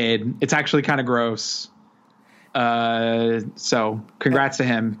decade. It's actually kind of gross. So congrats to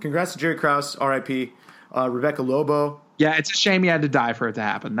him. Congrats to Jerry Krause, R.I.P. Rebecca Lobo. Yeah, it's a shame he had to die for it to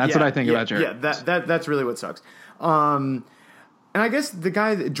happen. That's what I think about Jerry. Yeah, that's really what sucks. And I guess the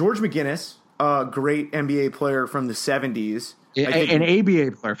guy, George McGinnis, a great NBA player from the 70s. An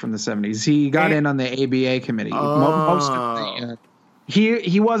ABA player from the 70s. He got in on the ABA committee. Most of the,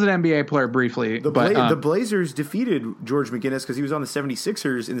 he was an NBA player briefly. The Blazers defeated George McGinnis because he was on the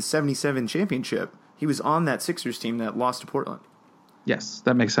 76ers in the 77 championship. He was on that Sixers team that lost to Portland. Yes,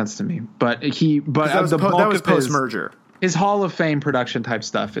 that makes sense to me. But that was post-merger. His Hall of Fame production type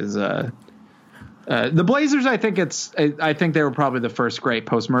stuff is the Blazers. I think they were probably the first great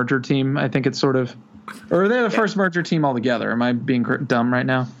post-merger team. I think it's sort of, or they're the first merger team altogether. Am I being dumb right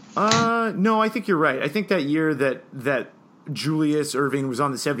now? No, I think you're right. I think that year that Julius Erving was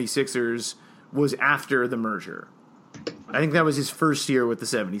on the 76ers was after the merger. I think that was his first year with the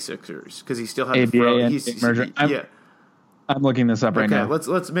 76ers because he still had the merger. I'm looking this up right now.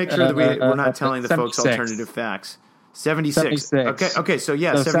 Let's make sure that we're not telling the folks alternative facts. 76. Okay. So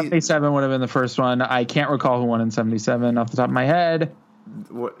 77 would have been the first one. I can't recall who won in 77 off the top of my head.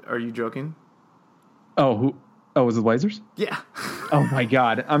 What are you joking? Oh, was it the Blazers? Yeah. Oh my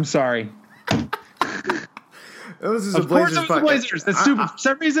God. I'm sorry. This is of course it was the Blazers. For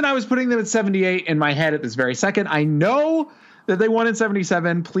some reason I was putting them at 78 in my head at this very second. I know that they won in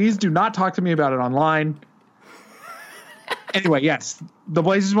 77. Please do not talk to me about it online. Anyway, yes. The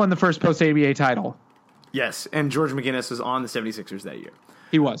Blazers won the first post-ABA title. Yes, and George McGinnis was on the 76ers that year.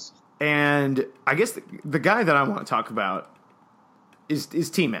 He was. And I guess the guy that I want to talk about is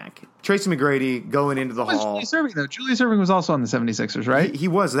T-Mac. Tracy McGrady going into the hall. Julius Erving, though? Julius Erving was also on the 76ers, right? He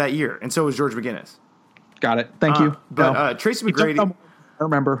was that year, and so was George McGinnis. Got it. Thank you. But Tracy McGrady... I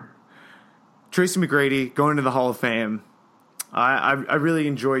remember. Tracy McGrady going into the Hall of Fame. I really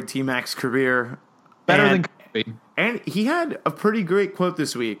enjoyed T-Mac's career. Better than Kobe. And he had a pretty great quote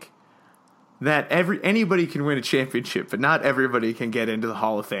this week that anybody can win a championship, but not everybody can get into the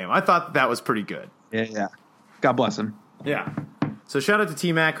Hall of Fame. I thought that was pretty good. Yeah. God bless him. Yeah. So shout out to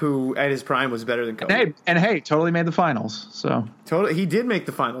T-Mac, who at his prime was better than Kobe. And hey, totally made the finals. So totally, he did make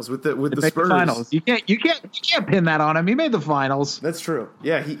the finals with the Spurs. The finals. You can't pin that on him. He made the finals. That's true.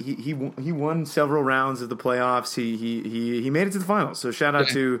 Yeah, he won several rounds of the playoffs. He made it to the finals. So shout out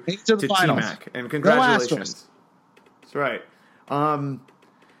to T-Mac and congratulations. That's right.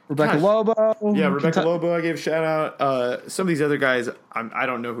 Rebecca Lobo. Yeah, Rebecca Lobo. I gave a shout out. Some of these other guys, I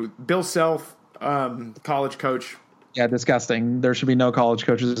don't know who. Bill Self, college coach. Yeah, disgusting. There should be no college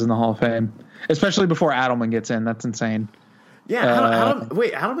coaches in the Hall of Fame, especially before Adelman gets in. That's insane. Yeah,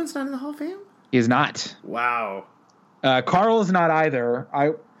 wait, Adelman's not in the Hall of Fame? He's not. Wow. Carl is not either.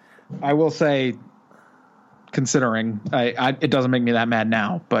 I will say, considering it doesn't make me that mad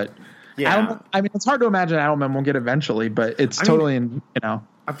now, but yeah. I mean, it's hard to imagine Adelman won't get eventually, but it's I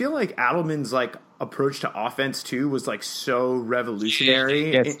feel like Adelman's approach to offense too was so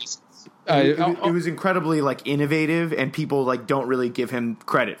revolutionary. It was incredibly innovative, and people don't really give him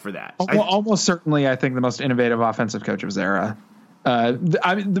credit for that. Almost certainly, I think the most innovative offensive coach of his era. The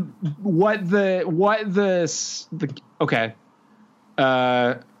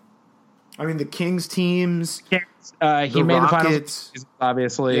Kings teams. He made the finals,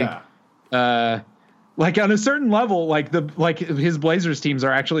 obviously. Yeah. On a certain level, his Blazers teams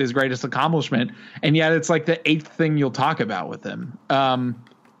are actually his greatest accomplishment, and yet it's the eighth thing you'll talk about with him.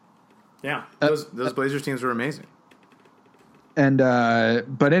 Yeah, those Blazers teams were amazing. And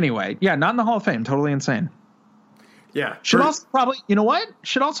but anyway, yeah, not in the Hall of Fame. Totally insane. Yeah, should also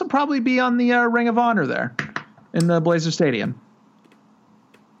probably be on the Ring of Honor there in the Blazer Stadium.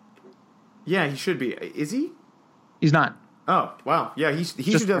 Yeah, he should be. Is he? He's not. Oh wow, yeah, he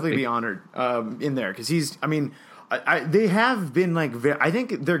should definitely be honored in there because he's. I mean, they have been I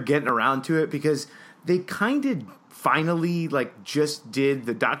think they're getting around to it because they kind of finally just did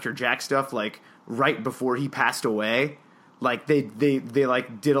the Dr. Jack stuff right before he passed away. They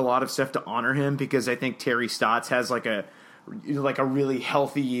did a lot of stuff to honor him because I think Terry Stotts has a really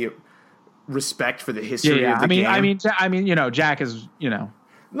healthy respect for the history of the game. I mean, Jack is,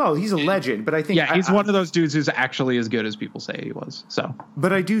 No, he's a legend, but I think he's one of those dudes who's actually as good as people say he was. So,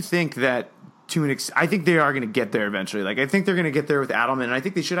 but I do think that I think they are going to get there eventually. I think they're going to get there with Adelman, and I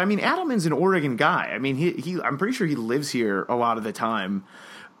think they should. I mean, Adelman's an Oregon guy. I mean, I'm pretty sure he lives here a lot of the time,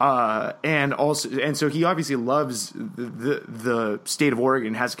 and so he obviously loves the state of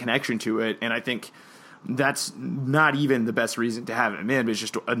Oregon, has a connection to it, and I think that's not even the best reason to have him in, but it's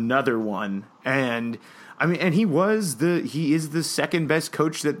just another one. And I mean, and he is the second best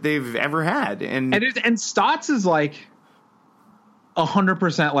coach that they've ever had, and Stotts is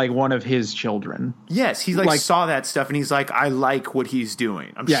 100% like one of his children. Yes, he like saw that stuff and he's like, I like what he's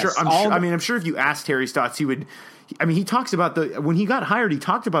doing. I'm sure if you asked Terry Stotts, he would. I mean, he talks about when he got hired, he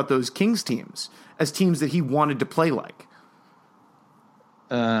talked about those Kings teams as teams that he wanted to play like.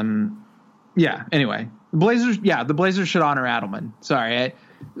 Yeah. Anyway, the Blazers should honor Adelman. Sorry,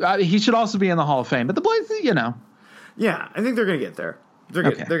 he should also be in the Hall of Fame. But the Blazers, Yeah, I think they're going to get there. They're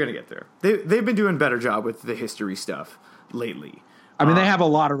going to get there. They've been doing a better job with the history stuff lately. I mean, they have a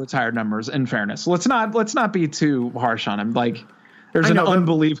lot of retired numbers. In fairness, let's not be too harsh on him. Like, there's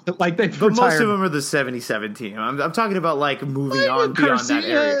unbelievable. Like they've but retired. Most of them are the 77 team. I'm talking about like moving on beyond that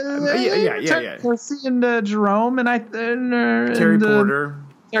area. Yeah. Kersey and Jerome and Terry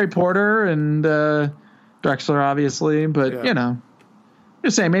Porter and Drexler, obviously. But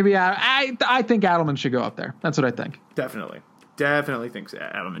just saying, maybe I think Adelman should go up there. That's what I think. Definitely thinks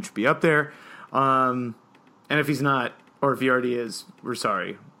Adelman should be up there. And if he's not, or if he already is, we're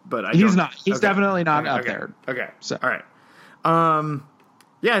sorry. But he's not. He's definitely not up there. Okay. So. All right. I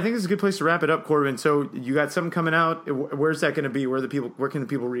think this is a good place to wrap it up, Corbin. So you got something coming out. Where's that going to be? Where can the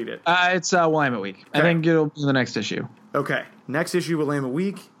people read it? It's Willamette Week. Okay. I think it'll be the next issue. Okay. Next issue, Willamette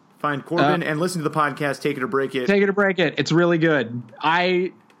Week. Find Corbin and listen to the podcast, Take It or Break It. Take It or Break It. It's really good.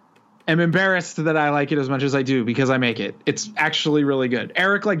 I am embarrassed that I like it as much as I do because I make it. It's actually really good.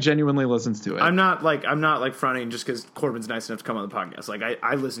 Eric genuinely listens to it. I'm not fronting just because Corbin's nice enough to come on the podcast. Like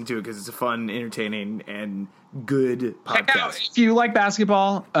I listen to it because it's a fun, entertaining, and good podcast. If you like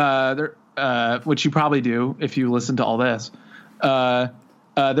basketball, which you probably do if you listen to all this,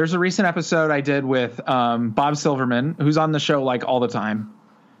 there's a recent episode I did with Bob Silverman, who's on the show all the time.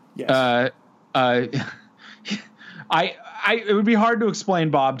 Yes. It would be hard to explain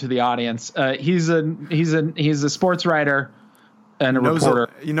Bob to the audience. He's a sports writer and a reporter.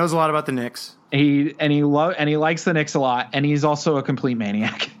 He knows a lot about the Knicks. He likes the Knicks a lot, and he's also a complete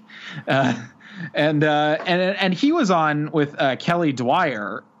maniac. And he was on with Kelly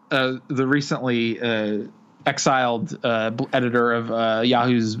Dwyer, the recently exiled editor of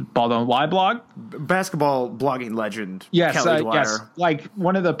Yahoo's Ball Don't Lie blog, basketball blogging legend. Yes, Kelly Dwyer. yes, like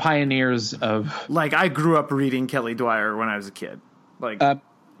one of the pioneers of. Like I grew up reading Kelly Dwyer when I was a kid.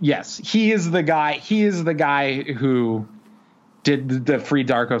 Yes, he is the guy. He is the guy who did the Free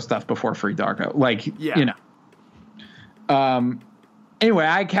Darko stuff before Free Darko. Anyway,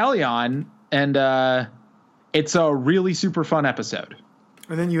 I had Kelly on, and it's a really super fun episode.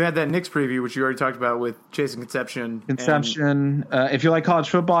 And then you had that Knicks preview, which you already talked about with Chase and Conception. If you like college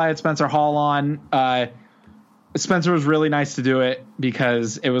football, I had Spencer Hall on. Spencer was really nice to do it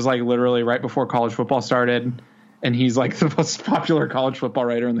because it was literally right before college football started, and he's the most popular college football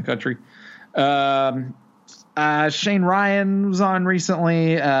writer in the country. Shane Ryan was on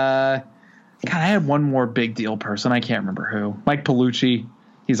recently. God, I had one more big deal person. I can't remember who. Mike Palucci.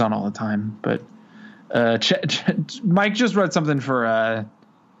 He's on all the time, but Mike just wrote something for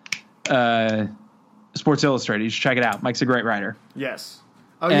Sports Illustrated. You should check it out. Mike's a great writer. Yes.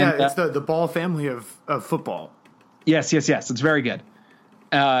 It's the Ball family of football. Yes. It's very good.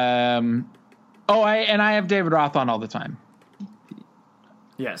 I have David Roth on all the time.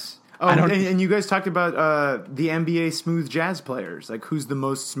 Yes. And you guys talked about the NBA smooth jazz players. Who's the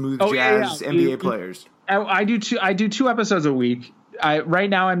most smooth jazz NBA players? I do 2 episodes a week. Right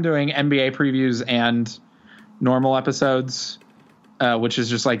now I'm doing NBA previews and normal episodes, which is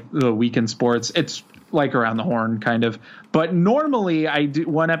just the week in sports. It's around the horn kind of. But normally I do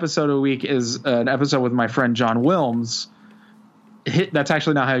 1 episode a week is an episode with my friend John Wilms. That's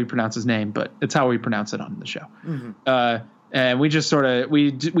actually not how you pronounce his name, but it's how we pronounce it on the show. Mm-hmm. And we just sort of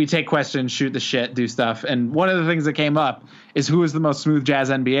we take questions, shoot the shit, do stuff. And one of the things that came up is who is the most smooth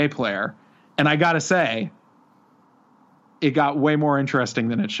jazz NBA player. And I got to say, it got way more interesting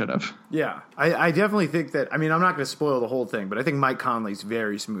than it should have. Yeah, I definitely think that. I mean, I'm not going to spoil the whole thing, but I think Mike Conley's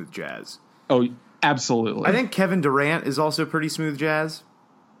very smooth jazz. Oh, absolutely. I think Kevin Durant is also pretty smooth jazz.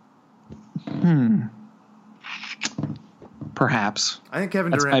 Perhaps. I think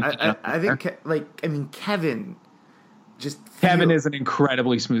Kevin Durant. I think Kevin. Kevin is an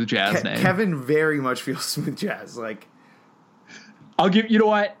incredibly smooth jazz name. Kevin very much feels smooth jazz. I'll give you know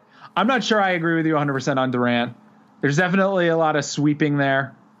what? I'm not sure I agree with you 100% on Durant. There's definitely a lot of sweeping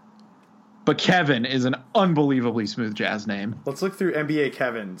there. But Kevin is an unbelievably smooth jazz name. Let's look through NBA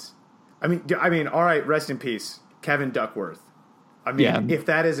Kevins. I mean, all right, rest in peace, Kevin Duckworth. If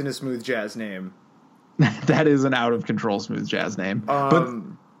that isn't a smooth jazz name. That is an out-of-control smooth jazz name. But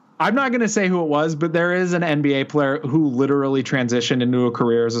I'm not going to say who it was, but there is an NBA player who literally transitioned into a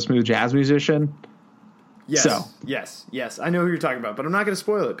career as a smooth jazz musician. Yes, so. yes. I know who you're talking about, but I'm not going to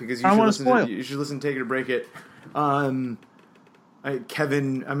spoil it because you should listen to Take It or Break It.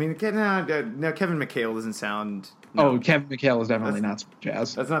 Kevin. I mean, no, Kevin McHale doesn't sound. No. Oh, Kevin McHale is definitely not smooth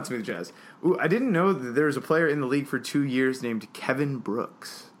jazz. That's not smooth jazz. Ooh, I didn't know that there was a player in the league for 2 years named Kevin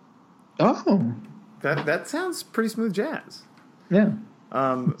Brooks. Oh, that sounds pretty smooth jazz. Yeah.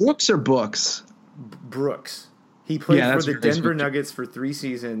 Brooks or Books? Brooks. He played for the Denver smooth. Nuggets for 3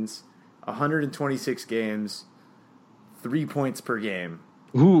 seasons, 126 games, 3 points per game.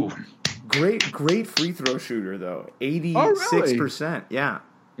 Ooh. Great free throw shooter, though. 86%. Really? Yeah.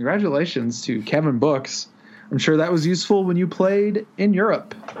 Congratulations to Kevin Brooks. I'm sure that was useful when you played in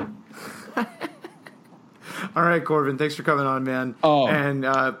Europe. All right, Corbin, thanks for coming on, man. Oh. And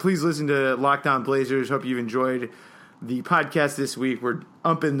please listen to Locked On Blazers. Hope you've enjoyed the podcast this week. We're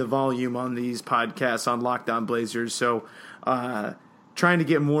upping the volume on these podcasts on Locked On Blazers. So trying to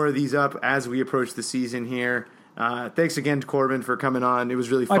get more of these up as we approach the season here. Thanks again to Corbin for coming on. It was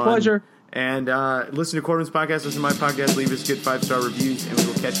really fun. My pleasure. And listen to Corbin's podcast, listen to my podcast, leave us good 5-star reviews, and we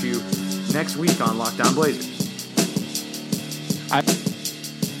will catch you next week on Locked On Blazers.